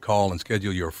smartest time to call and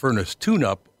schedule your furnace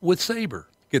tune-up with Sabre.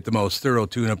 Get the most thorough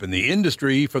tune-up in the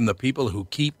industry from the people who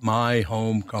keep my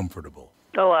home comfortable.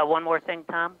 Oh, one more thing,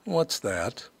 Tom. What's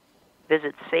that?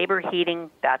 Visit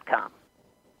saberheating.com.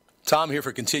 Tom here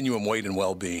for Continuum Weight and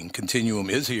Wellbeing. Continuum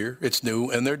is here, it's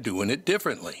new, and they're doing it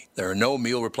differently. There are no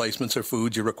meal replacements or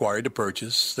foods you're required to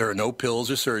purchase. There are no pills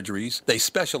or surgeries. They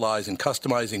specialize in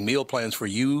customizing meal plans for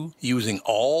you using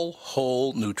all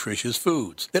whole, nutritious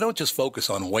foods. They don't just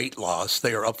focus on weight loss.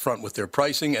 They are upfront with their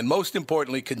pricing, and most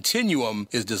importantly, Continuum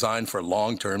is designed for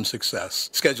long-term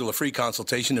success. Schedule a free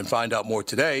consultation and find out more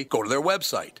today. Go to their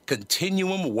website,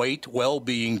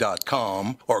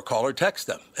 continuumweightwellbeing.com, or call or text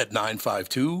them at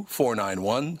 952-491-6527.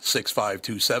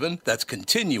 That's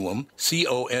Continuum,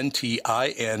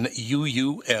 CONTINUUM,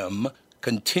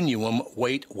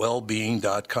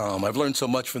 continuumweightwellbeing.com. I've learned so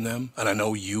much from them, and I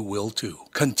know you will too.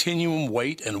 Continuum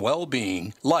Weight and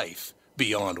Wellbeing, life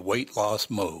beyond weight loss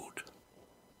mode.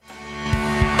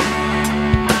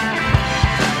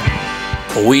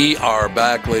 We are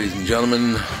back, ladies and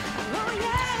gentlemen.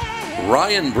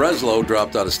 Ryan Breslow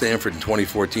dropped out of Stanford in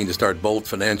 2014 to start Bolt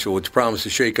Financial, which promised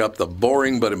to shake up the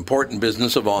boring but important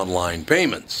business of online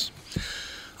payments.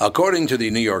 According to the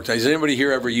New York Times, has anybody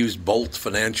here ever used Bolt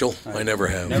Financial? I never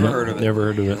have. Never heard of it. Never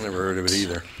heard of it. Never heard of it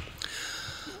either.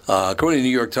 According to the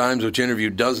New York Times, which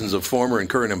interviewed dozens of former and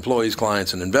current employees,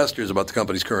 clients, and investors about the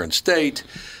company's current state,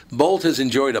 Bolt has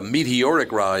enjoyed a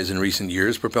meteoric rise in recent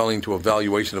years, propelling to a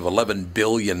valuation of $11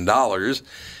 billion,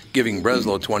 giving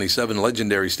Breslow 27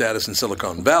 legendary status in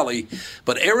Silicon Valley.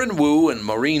 But Aaron Wu and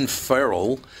Maureen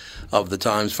Farrell of the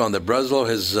Times found that Breslow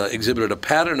has exhibited a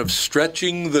pattern of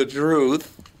stretching the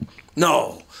truth.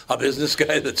 No, a business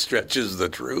guy that stretches the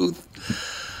truth.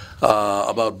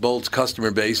 About Bolt's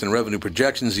customer base and revenue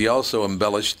projections. He also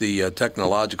embellished the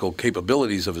technological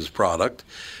capabilities of his product,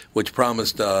 which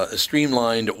promised a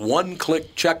streamlined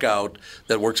one-click checkout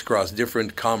that works across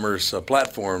different commerce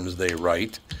platforms, they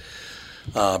write.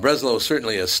 Breslow is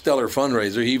certainly a stellar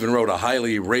fundraiser. He even wrote a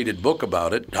highly rated book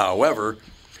about it. However,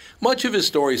 much of his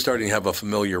story is starting to have a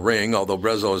familiar ring. Although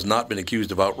Breslow has not been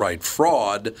accused of outright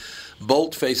fraud,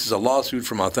 Bolt faces a lawsuit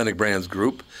from Authentic Brands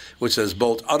Group, which says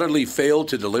Bolt utterly failed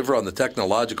to deliver on the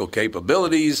technological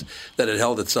capabilities that it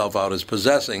held itself out as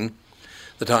possessing.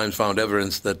 The Times found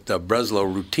evidence that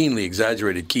Breslow routinely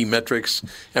exaggerated key metrics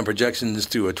and projections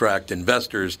to attract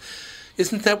investors.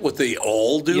 Isn't that what they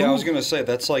all do? Yeah, I was going to say,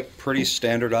 that's like pretty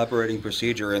standard operating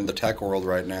procedure in the tech world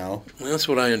right now. That's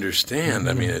what I understand.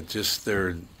 I mean, it just,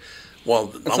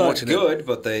 well, it's not good,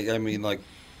 but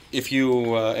if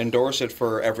you endorse it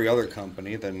for every other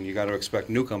company, then you got to expect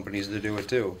new companies to do it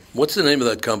too. What's the name of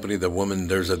that company? The woman,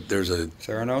 there's a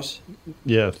Theranos?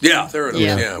 Yeah. Yeah, Theranos.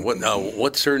 Yeah.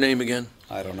 What's her name again?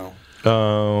 I don't know.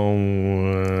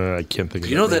 I can't think of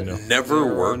it. You know that never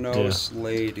worked? Theranos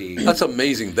lady. That's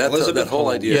amazing. That whole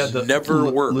idea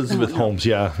never worked. Elizabeth Holmes,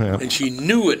 yeah. And she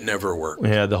knew it never worked.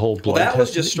 Yeah, the whole blood that test.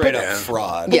 was just straight up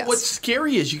fraud. But what's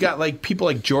scary is you got people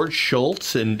like George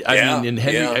Schultz and Henry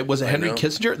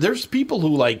Kissinger. There's people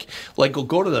who will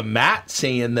go to the mat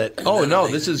saying that,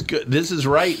 this is good, this is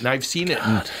right, and I've seen it,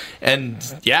 and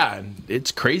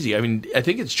it's crazy. I mean, I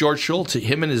think it's George Schultz.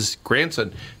 Him and his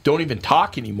grandson don't even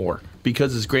talk anymore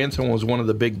because his grandson was one of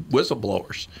the big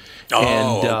whistleblowers.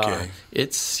 Okay.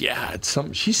 It's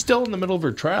something. She's still in the middle of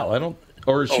her trial.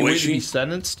 Is she waiting to be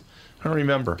sentenced? I don't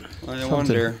remember. I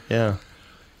wonder. Yeah.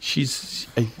 She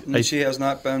has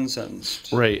not been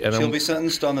sentenced. Right. And she'll be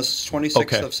sentenced on the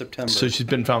 26th of September. So she's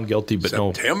been found guilty, but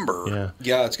September?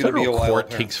 Yeah, it's going to be a while.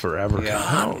 Court takes forever. Yeah.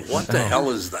 God, what the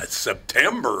hell is that?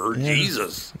 September? Yeah.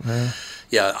 Jesus.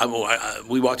 Yeah,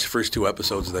 we watched the first 2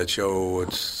 episodes of that show.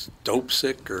 It's Dope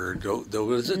Sick or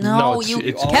what is it? No, you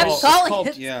kept calling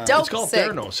it Dope It's called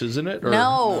Sick. Theranos, isn't it? Or,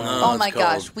 no. Oh my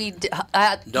gosh,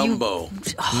 Dumbo.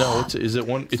 No, is it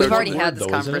one? We've already had this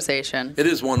conversation. It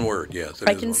is one word. Yes.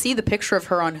 I can see the picture of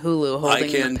her on Hulu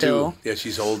holding the pill. Too. Yeah,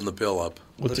 she's holding the pill up.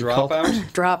 What's it called?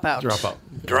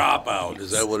 Dropout.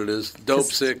 Is that what it is? Dope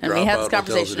Sick. And we had this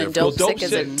conversation, and Dope Sick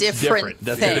is a different thing.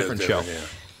 That's a different show.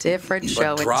 Different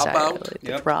show Dropout? entirely.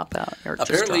 The Dropout. Or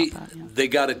Apparently, just Dropout, yeah. they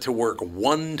got it to work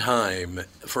one time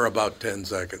for about 10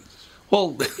 seconds.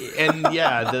 Well, and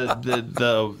yeah,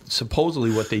 the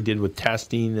supposedly what they did with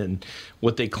testing and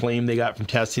what they claimed they got from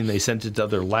testing, they sent it to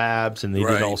other labs and they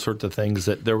did all sorts of things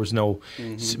that there was no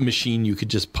machine you could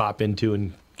just pop into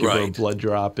and give her a blood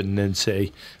drop and then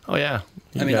say, oh yeah,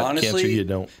 you got honestly, cancer, you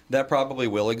don't. That probably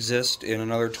will exist in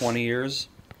another 20 years.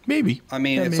 Maybe. I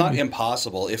mean, it's not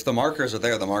impossible. If the markers are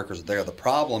there, the markers are there. The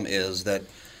problem is that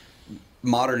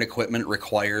modern equipment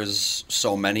requires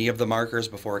so many of the markers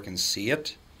before it can see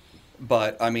it.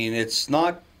 But, I mean, it's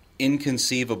not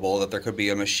inconceivable that there could be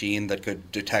a machine that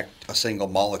could detect a single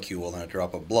molecule in a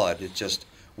drop of blood. It's just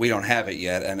we don't have it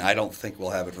yet, and I don't think we'll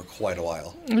have it for quite a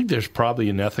while. I think there's probably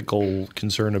an ethical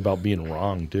concern about being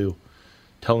wrong, too.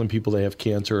 Telling people they have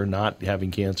cancer or not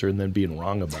having cancer and then being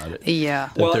wrong about it.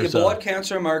 Yeah. Well, the blood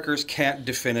cancer markers can't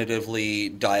definitively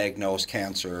diagnose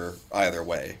cancer either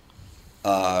way.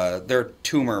 They're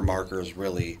tumor markers,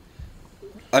 really.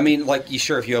 I mean,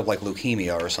 if you have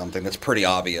leukemia or something, that's pretty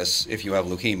obvious if you have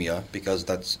leukemia because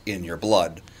that's in your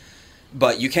blood.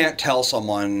 But you can't tell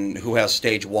someone who has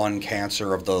stage 1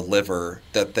 cancer of the liver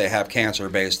that they have cancer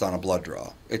based on a blood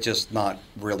draw. It's just not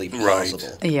really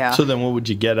plausible. Right. Yeah. So then what would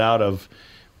you get out of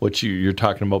what you're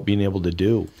talking about being able to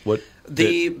do?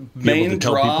 The main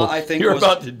draw, people, I think, you're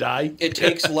about to die. It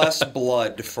takes less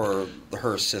blood for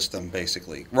her system,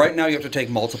 basically. Right now, you have to take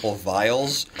multiple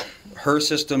vials. Her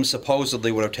system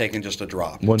supposedly would have taken just a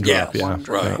drop. One drop, yeah. One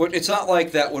drop. Right. It's not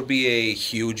like that would be a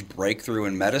huge breakthrough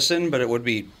in medicine, but it would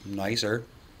be nicer.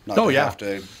 Not to have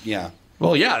to,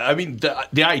 Well, yeah. I mean,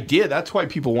 the idea, that's why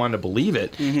people want to believe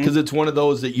it, because it's one of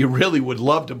those that you really would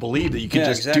love to believe that you could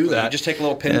just do that. You just take a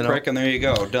little pinprick and there you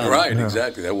go, done. Right,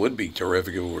 exactly. That would be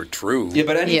terrific if it were true. Yeah,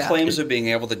 but any claims of being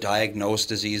able to diagnose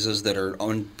diseases that are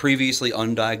previously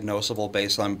undiagnosable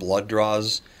based on blood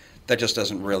draws, that just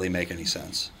doesn't really make any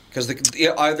sense. Because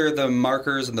either the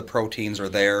markers and the proteins are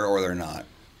there or they're not.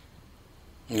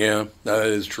 Yeah, that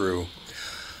is true.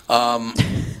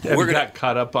 We're got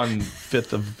caught up on the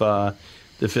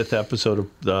fifth episode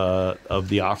of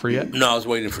The Offer yet? No, I was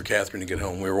waiting for Catherine to get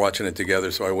home. We were watching it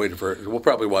together, so I waited for her. We'll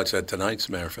probably watch that tonight, as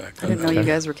a matter of fact. I didn't know you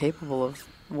guys were capable of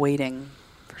waiting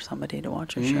for somebody to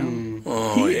watch a show.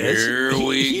 Oh, here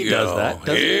we go. Does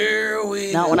that? Here we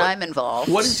go. Not when I'm involved.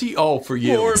 What is he? Oh, for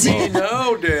you. More me,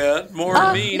 no, Dad.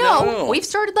 More me, no. We've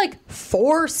started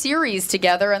 4 series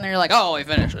together, and then you're like, oh, we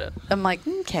finished it. I'm like,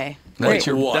 okay. That's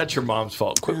your mom's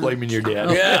fault. Quit blaming your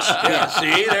dad. Yeah.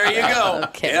 See, there you go.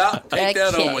 Okay. Yeah, take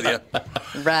that home with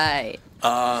you. Right.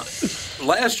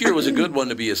 Last year was a good one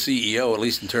to be a CEO, at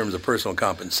least in terms of personal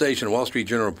compensation. Wall Street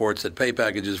Journal reports that pay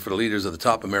packages for the leaders of the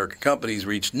top American companies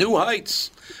reached new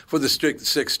heights for the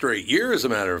 6th straight year, as a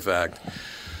matter of fact.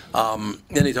 Then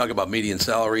they talk about median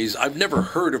salaries. I've never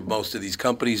heard of most of these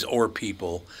companies or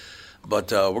people,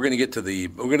 but we're going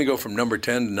to go from number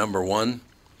 10 to number 1.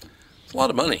 It's a lot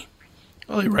of money.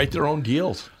 Well, they write their own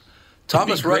deals.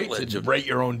 Thomas Rutledge, write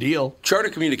your own deal. Charter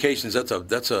Communications.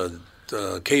 That's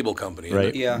a cable company,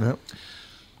 right? Yeah. Yep.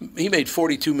 He made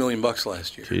 $42 million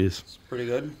last year. Jeez, it's pretty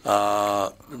good.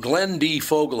 Glenn D.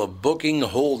 Fogel of Booking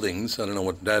Holdings. I don't know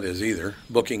what that is either.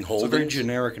 Booking Holdings. It's a very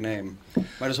generic name.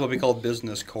 Might as well be called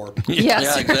Business Corp. Yes.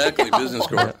 Yeah, exactly. Business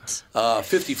Corp.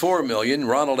 $54 million.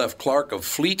 Ronald F. Clark of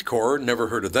Fleet Corp. Never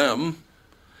heard of them.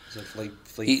 Is it Fleet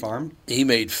Farm? He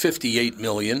made $58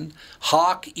 million.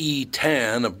 Hawk E.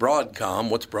 Tan of Broadcom.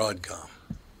 What's Broadcom?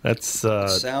 That's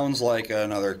sounds like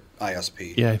another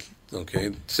ISP. Yeah. Okay,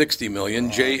 $60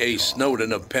 million. J.A.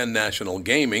 Snowden of Penn National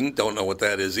Gaming. Don't know what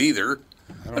that is either.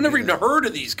 I've never even heard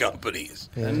of these companies.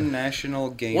 Penn National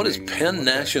Gaming. What is Penn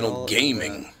National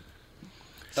Gaming?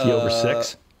 Is he over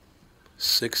 6?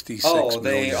 66 they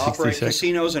million. operate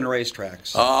casinos and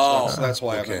racetracks. Oh, so that's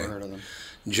why I've never heard of them.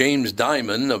 James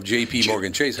Diamond of J.P.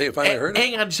 Morgan Chase. Hey, if I heard of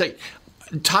hang on just a second.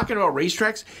 Talking about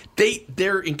racetracks,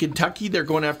 they're in Kentucky. They're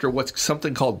going after what's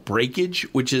something called breakage,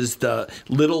 which is the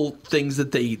little things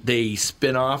that they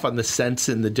spin off on the cents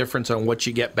and the difference on what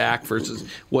you get back versus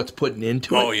what's putting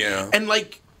into it. Oh yeah, and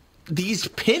these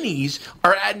pennies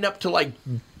are adding up to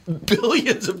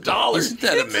billions of dollars. Isn't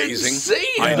that amazing? It's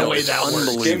insane. I know, it's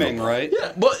unbelievable. Skimming, right?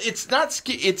 Yeah. Well, it's not.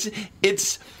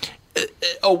 It's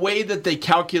a way that they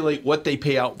calculate what they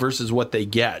pay out versus what they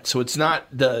get. So it's not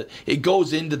it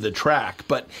goes into the track,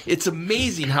 but it's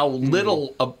amazing how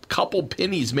little a couple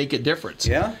pennies make a difference.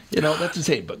 Yeah. That's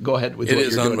insane, but go ahead with what you're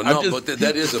doing. But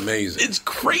that is amazing. It's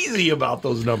crazy about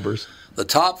those numbers. The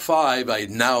top 5, I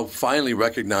now finally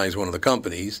recognize one of the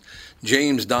companies.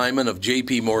 James Diamond of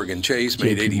J.P. Morgan Chase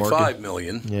made $85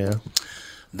 million. Yeah.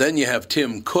 Then you have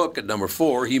Tim Cook at number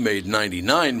 4. He made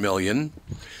 $99 million.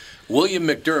 William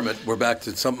McDermott, we're back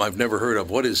to something I've never heard of.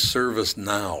 What is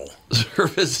ServiceNow?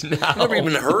 ServiceNow. I've never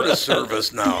even heard of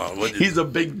ServiceNow. He's a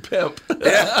big pimp.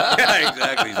 Yeah,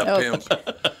 exactly. He's a pimp.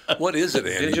 What is it,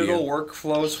 Andy? Digital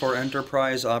workflows for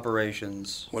enterprise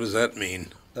operations. What does that mean?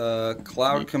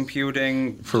 Cloud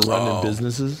computing. For running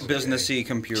businesses? Businessy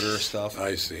computer stuff.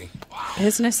 I see.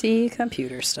 Businessy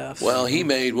computer stuff. Well,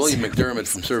 William McDermott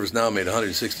from ServiceNow made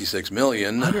 $166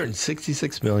 million.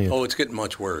 $166 million. Oh, it's getting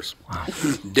much worse. Wow.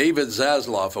 David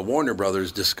Zaslav of Warner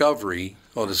Brothers Discovery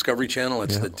Channel,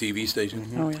 it's the TV station.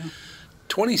 Oh, yeah.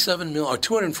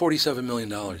 $247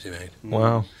 million he made.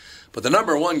 Wow. But the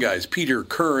number one guy is Peter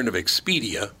Kern of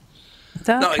Expedia.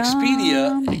 Now,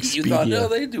 Expedia, you thought, no,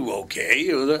 they do okay.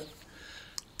 It was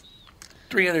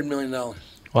 $300 million.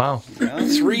 Wow. Yeah.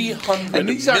 $300 million.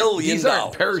 These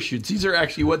aren't parachutes. These are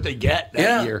actually what they get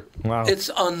that year. Wow. It's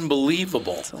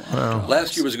unbelievable. Wow.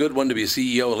 Last year was a good one to be a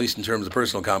CEO, at least in terms of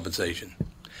personal compensation.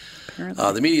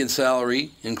 The median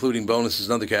salary, including bonuses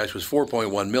and other cash, was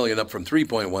 $4.1 million, up from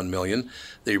 $3.1 million.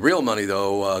 The real money,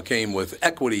 though, came with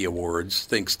equity awards,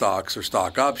 think stocks or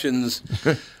stock options.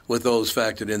 With those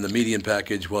factored in, the median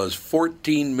package was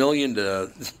 $14 million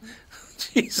to...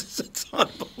 Jesus, it's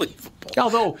unbelievable.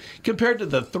 Although, compared to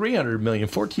the $300 million,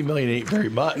 $14 million ain't very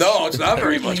much. No, it's not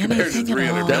very much compared to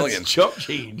 $300 million. That's chump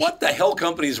change. What the hell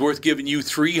company is worth giving you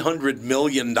 $300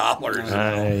 million?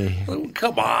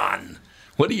 Come on.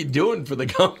 What are you doing for the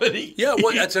company? Yeah,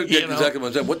 that's exactly what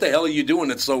I'm saying. What the hell are you doing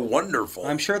that's so wonderful?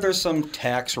 I'm sure there's some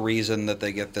tax reason that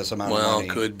they get this amount of money.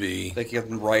 Well, could be. They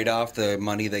can write off the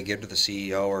money they give to the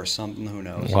CEO or something. Who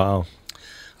knows? Wow.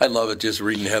 I love it just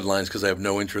reading headlines because I have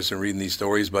no interest in reading these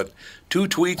stories. But 2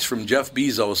 tweets from Jeff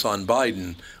Bezos on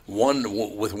Biden,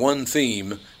 one with one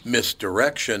theme,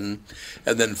 misdirection,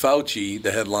 and then Fauci,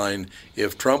 the headline,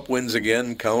 if Trump wins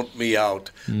again, count me out.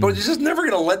 But they're just never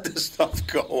going to let this stuff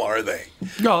go, are they?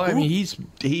 No, I mean,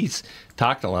 he's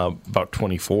talked a lot about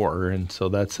 24, and so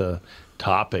that's a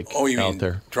topic out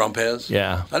there. Trump has?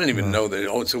 Yeah. I didn't even know that.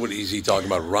 Oh, so what is he talking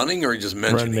about, running or he just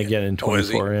mentioning running again in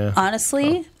 24, yeah.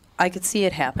 Honestly, I could see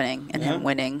it happening and him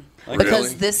winning.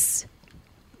 Because this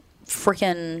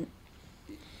freaking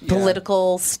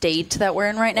political state that we're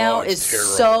in right now is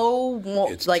terrible. so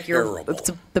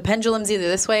the pendulum's either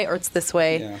this way or it's this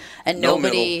way, and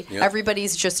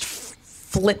everybody's just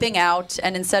flipping out.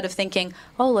 And instead of thinking,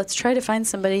 oh, let's try to find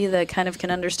somebody that kind of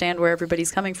can understand where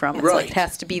everybody's coming from, it's like it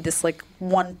has to be this like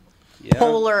one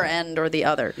polar end or the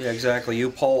other. Yeah, exactly.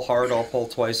 You pull hard, I'll pull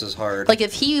twice as hard. Like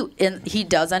if he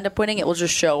does end up winning, it will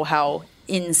just show how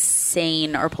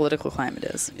insane our political climate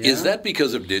is. Yeah. Is that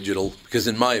because of digital? Because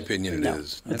in my opinion, it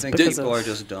is. I think people are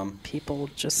just dumb. People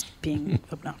just being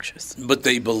obnoxious. But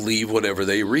they believe whatever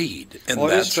they read, and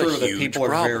that's it is true a that huge people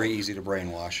problem. are very easy to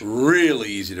brainwash. Really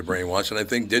easy to brainwash, and I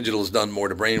think digital has done more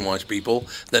to brainwash people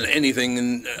than anything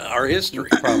in our history.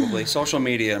 Probably social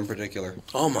media in particular.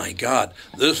 Oh my God,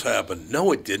 this happened.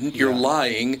 No, it didn't. You're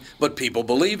lying, but people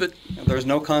believe it. There's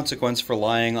no consequence for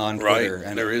lying on Twitter,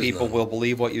 and there is people will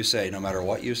believe what you say, no matter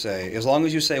what you say. As long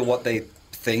as you say what they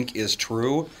think is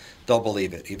true, they'll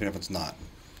believe it, even if it's not.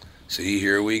 See,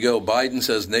 here we go. Biden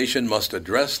says nation must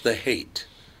address the hate.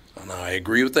 And I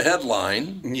agree with the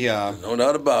headline. Yeah. No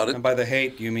doubt about it. And by the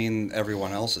hate, you mean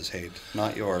everyone else's hate,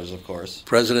 not yours, of course.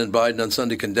 President Biden on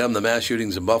Sunday condemned the mass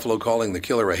shootings in Buffalo, calling the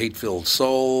killer a hate-filled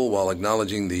soul, while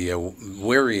acknowledging the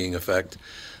worrying effect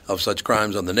of such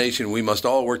crimes on the nation. We must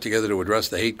all work together to address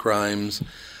the hate crimes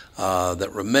that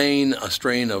remain a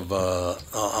stain on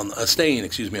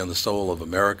the soul of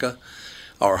America.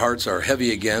 Our hearts are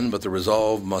heavy again, but the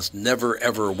resolve must never,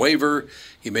 ever waver.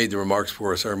 He made the remarks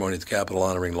for a ceremony at the Capitol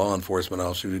honoring law enforcement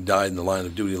officer who died in the line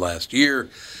of duty last year.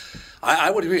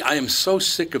 I would agree. I am so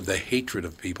sick of the hatred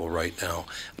of people right now.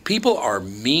 People are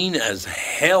mean as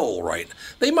hell right now.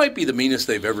 They might be the meanest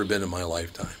they've ever been in my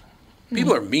lifetime.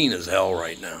 People are mean as hell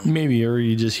right now. Maybe, or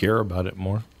you just hear about it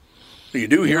more. You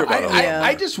do hear about it.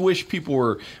 I just wish people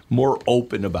were more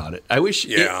open about it. I wish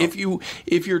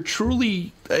if you're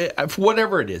truly,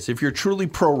 whatever it is, if you're truly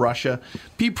pro-Russia,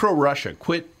 be pro-Russia.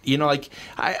 Quit.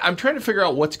 I'm trying to figure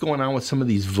out what's going on with some of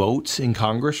these votes in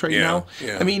Congress right now.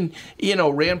 Yeah. I mean,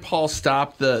 Rand Paul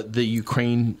stopped the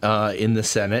Ukraine in the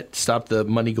Senate, stopped the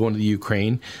money going to the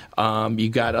Ukraine. You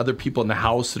got other people in the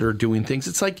House that are doing things.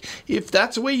 It's like, if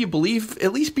that's the way you believe,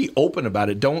 at least be open about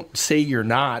it. Don't say you're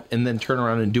not and then turn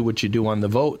around and do what you do on the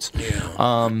votes.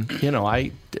 Yeah.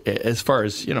 As far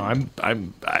as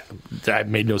I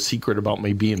made no secret about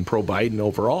me being pro-Biden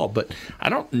overall, but I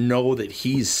don't know that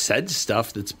he's said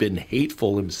stuff that's been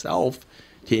hateful himself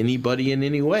to anybody in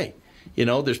any way.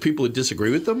 There's people who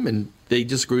disagree with him, and they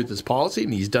disagree with his policy,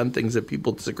 and he's done things that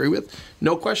people disagree with.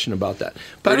 No question about that.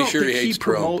 But Pretty I don't sure think he hates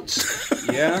promotes.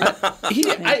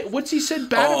 Yeah. What's he said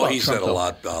bad about he Trump? said a though?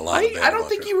 lot I bad don't about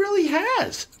think Trump. he really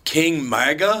has. King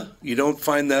MAGA? You don't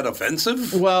find that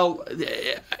offensive? Well,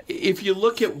 if you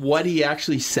look at what he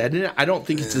actually said in it, I don't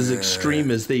think it's as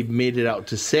extreme as they've made it out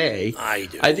to say. I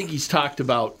do. I think he's talked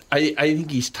about. I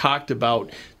think he's talked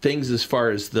about things as far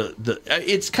as the.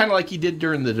 It's kind of like he did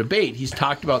during the debate. He's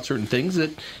talked about certain things that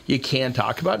you can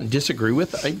talk about and disagree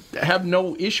with. I have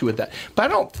no issue with that, but I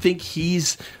don't think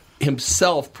he's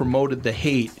himself promoted the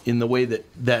hate in the way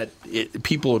that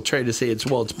people try to say it's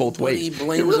both ways. He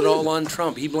blames it all on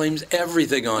Trump. He blames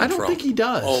everything on Trump. I don't think he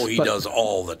does. Oh, he does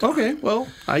all the time. Okay, well,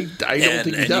 I don't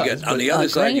think he does. On the other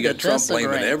side, you got Trump disagree.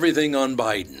 blaming everything on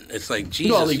Biden. It's like,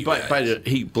 Jesus, Well, you guys.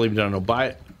 he blamed it on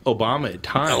Obama at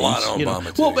times. A lot on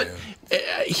Obama, too, Well, but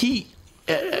he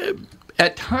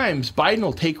at times Biden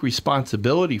will take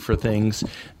responsibility for things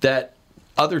that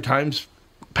other times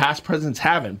past presidents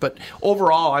haven't. But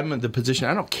overall, I'm in the position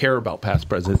I don't care about past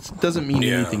presidents. It doesn't mean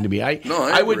anything to me. I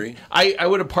agree. I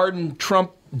would have pardoned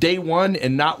Trump day one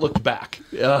and not looked back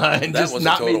and That just was a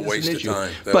not total made this waste an of issue.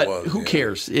 time. That But was, who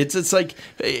cares? It's like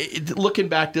looking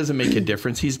back doesn't make a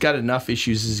difference. He's got enough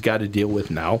issues he's got to deal with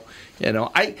now.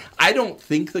 I don't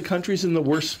think the country's in the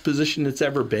worst position it's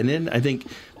ever been in. I think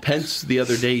Pence the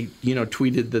other day,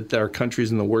 tweeted that our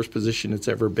country's in the worst position it's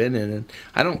ever been in, and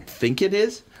I don't think it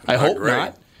is. I hope great.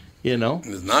 not.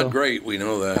 It's not great. We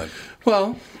know that.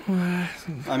 Well,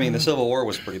 I mean, the Civil War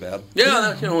was pretty bad.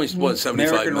 Yeah, only 75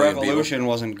 American million Revolution people.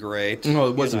 wasn't great. No,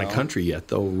 it wasn't a country yet,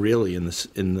 though. Really, in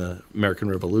the American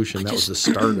Revolution, that was the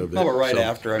start of it. No, but right So,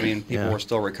 after, I mean, people were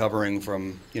still recovering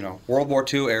from, World War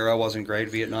II era wasn't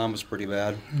great. Vietnam was pretty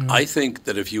bad. I think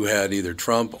that if you had either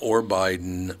Trump or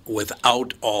Biden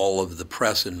without all of the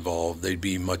press involved, they'd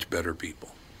be much better people.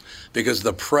 Because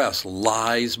the press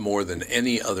lies more than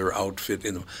any other outfit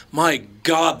in them. My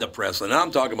God, the press. And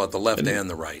I'm talking about the left and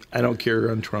the right. I don't care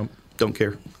on Trump. Don't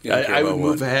care. You don't care I would about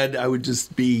move what? ahead. I would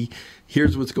just be,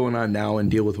 here's what's going on now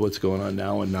and deal with what's going on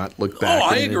now and not look back.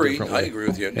 I in a agree. different I way. agree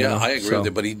with you. Yeah, I agree with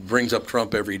you. But he brings up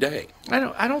Trump every day.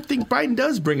 I don't think Biden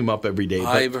does bring him up every day. But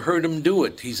I've heard him do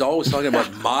it. He's always talking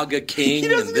about MAGA King he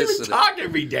doesn't and this even and that. talk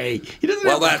every day. He doesn't.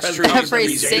 Well, have a that's true. president.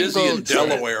 He's busy in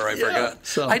Delaware. I forgot.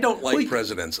 So, I don't like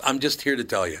presidents. I'm just here to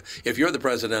tell you. If you're the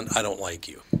president, I don't like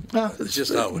you. It's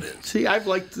just how it is. See, I've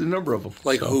liked a number of them.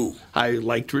 Like who? I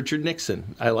liked Richard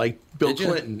Nixon. I liked Bill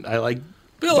Clinton. I like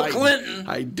Bill Biden. Clinton.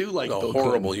 I do like a Bill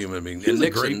horrible Clinton. human being. He was And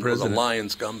a great Nixon was a president. lying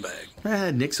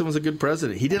scumbag. Nixon was a good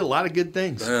president. He did a lot of good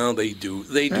things. Well, they do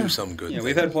some good Yeah, things.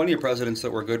 we've had plenty of presidents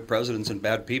that were good presidents and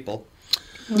bad people.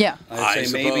 Yeah. I'd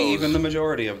say maybe suppose. even the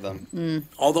majority of them.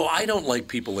 Although I don't like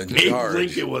people in Abe charge.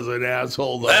 Lincoln was an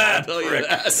asshole, though. I'll tell you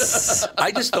that.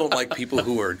 I just don't like people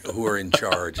who are in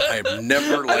charge. I've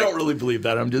never liked. I don't really believe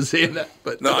that. I'm just saying that.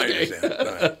 But No, I okay. understand.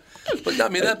 No. But I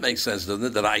mean that makes sense, doesn't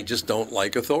it? That I just don't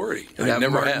like authority. I That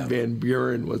never Martin have. Van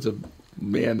Buren was a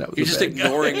man. That was You're a just bad guy.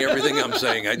 ignoring everything I'm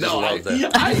saying. I just No, love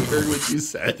that. I heard what you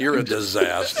said. You're a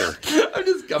disaster. I'm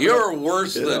just coming You're up,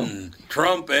 worse you know. than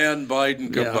Trump and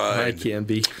Biden Yeah, I combined. can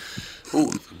be.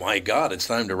 Ooh, my God, it's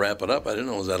time to wrap it up. I didn't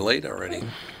know it was that late already.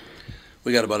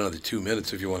 We got about another 2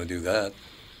 minutes if you want to do that,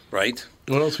 right?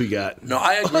 What else we got? No,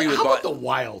 I agree with How about Biden. the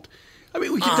Wild? I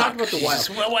mean, we can talk about the Wild. Jesus,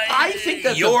 well, I think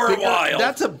that's you're a bigger, wild.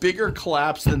 That's a bigger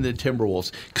collapse than the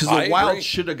Timberwolves because I the Wild agree.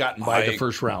 should have gotten by the I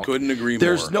first round. couldn't agree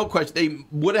There's more. no question. They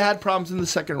would have had problems in the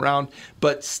second round,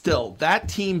 but still, that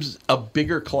team's a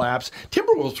bigger collapse.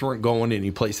 Timberwolves weren't going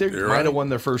anyplace. They You're might right. have won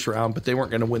their first round, but they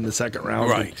weren't going to win the second round.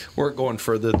 Right. They weren't going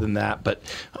further than that. But,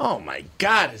 oh, my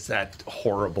God, is that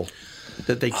horrible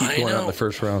that they keep I going out in know. the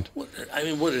first round. I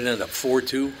mean, what did it end up,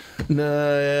 4-2?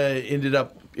 Ended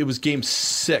up, it was game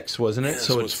 6, wasn't it? Yeah,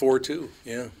 so it was 4-2,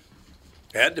 yeah.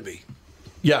 Had to be.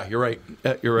 Yeah, you're right.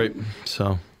 You're right.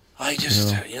 So I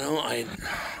just,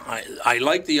 I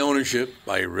like the ownership.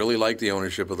 I really like the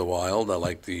ownership of the Wild. I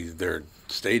like their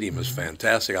stadium is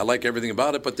fantastic. I like everything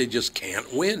about it, but they just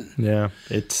can't win. yeah,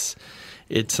 it's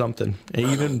something. And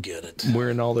I even don't get it.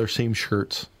 wearing all their same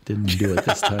shirts didn't do it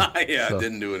this time. Yeah, So,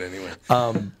 didn't do it anyway.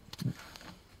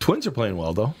 Twins are playing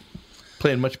well though.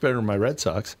 Playing much better than my Red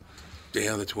Sox.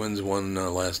 Yeah, the Twins won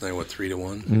last night. What,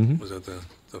 3-1? Mm-hmm. Was that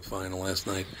the final last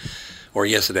night, or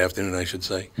yesterday afternoon, I should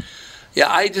say? Yeah,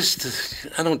 I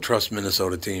don't trust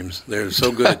Minnesota teams. They're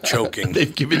so good at choking.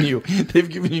 They've given you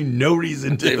no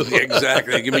reason to.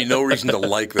 Exactly. They give me no reason to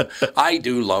like them. I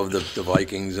do love the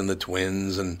Vikings and the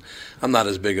Twins, and I'm not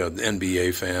as big an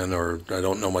NBA fan, or I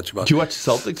don't know much about. Did you watch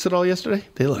the Celtics at all yesterday?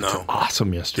 They looked No.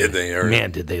 awesome yesterday. Did they?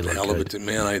 Man, did they look hell of a good.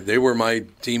 Man, they were my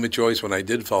team of choice when I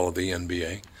did follow the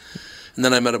NBA. And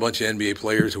then I met a bunch of NBA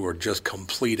players who were just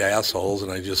complete assholes,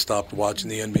 and I just stopped watching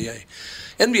the NBA.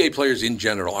 NBA players in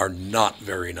general are not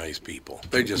very nice people.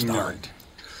 They just aren't.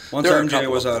 Once MJ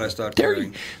was out, I stopped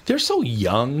caring. They're so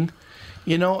young.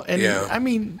 You know, and I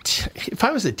mean, if I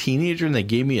was a teenager and they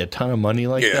gave me a ton of money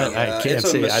like that, I can't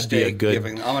say I'd be a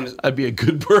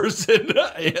good person.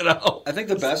 You know, I think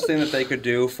the best thing that they could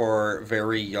do for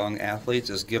very young athletes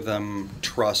is give them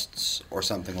trusts or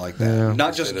something like that. Yeah.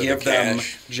 Not just give them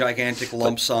gigantic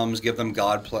lump sums, give them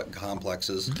god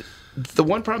complexes. The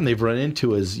one problem they've run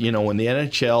into is, you know, when the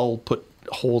NHL put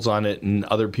holes on it and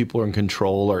other people are in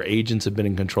control or agents have been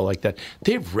in control like that,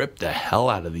 they've ripped the hell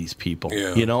out of these people,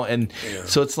 you know, and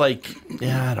so it's like,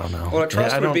 I don't know. Well, a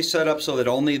trust would be set up so that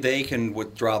only they can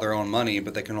withdraw their own money,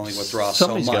 but they can only withdraw so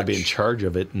much. Somebody's got to be in charge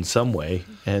of it in some way,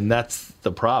 and that's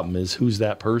the problem, is who's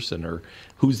that person or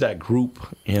who's that group,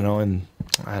 you know, and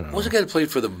I don't know. What's the guy that played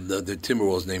for the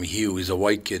Timberwolves named Hugh? He's a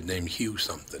white kid named Hugh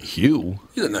something. Hugh?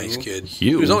 He's a nice kid.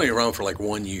 Hugh? He was only around for like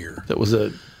 1 year. That was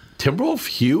a Timberwolf?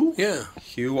 Hugh? Yeah.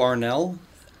 Hugh Arnell?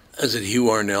 Is it Hugh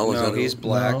Arnell? No, he's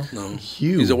black. No.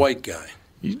 Hugh. He's a white guy.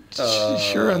 You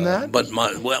sure on that? But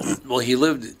he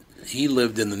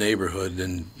lived in the neighborhood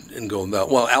in Golden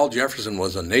Valley. Well, Al Jefferson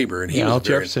was a neighbor, and Al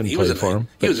Jefferson played for him.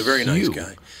 He was a very nice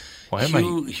guy. Why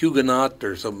am Huguenot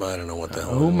or something? I don't know what the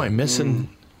hell. Who am I missing?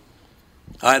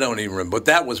 I don't even remember. But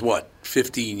that was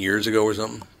 15 years ago or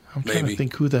something. I'm trying to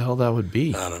think who the hell that would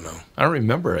be. I don't know. I don't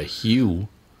remember a Hugh.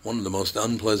 One of the most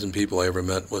unpleasant people I ever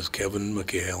met was Kevin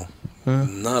McHale.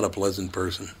 Not a pleasant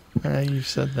person. You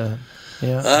said that.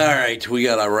 Yeah. All right, we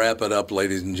got to wrap it up,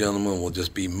 ladies and gentlemen. We'll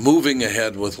just be moving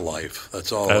ahead with life.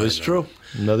 That's all. That is true.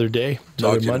 Another day,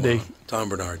 another Monday. Tom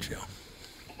Bernard Show.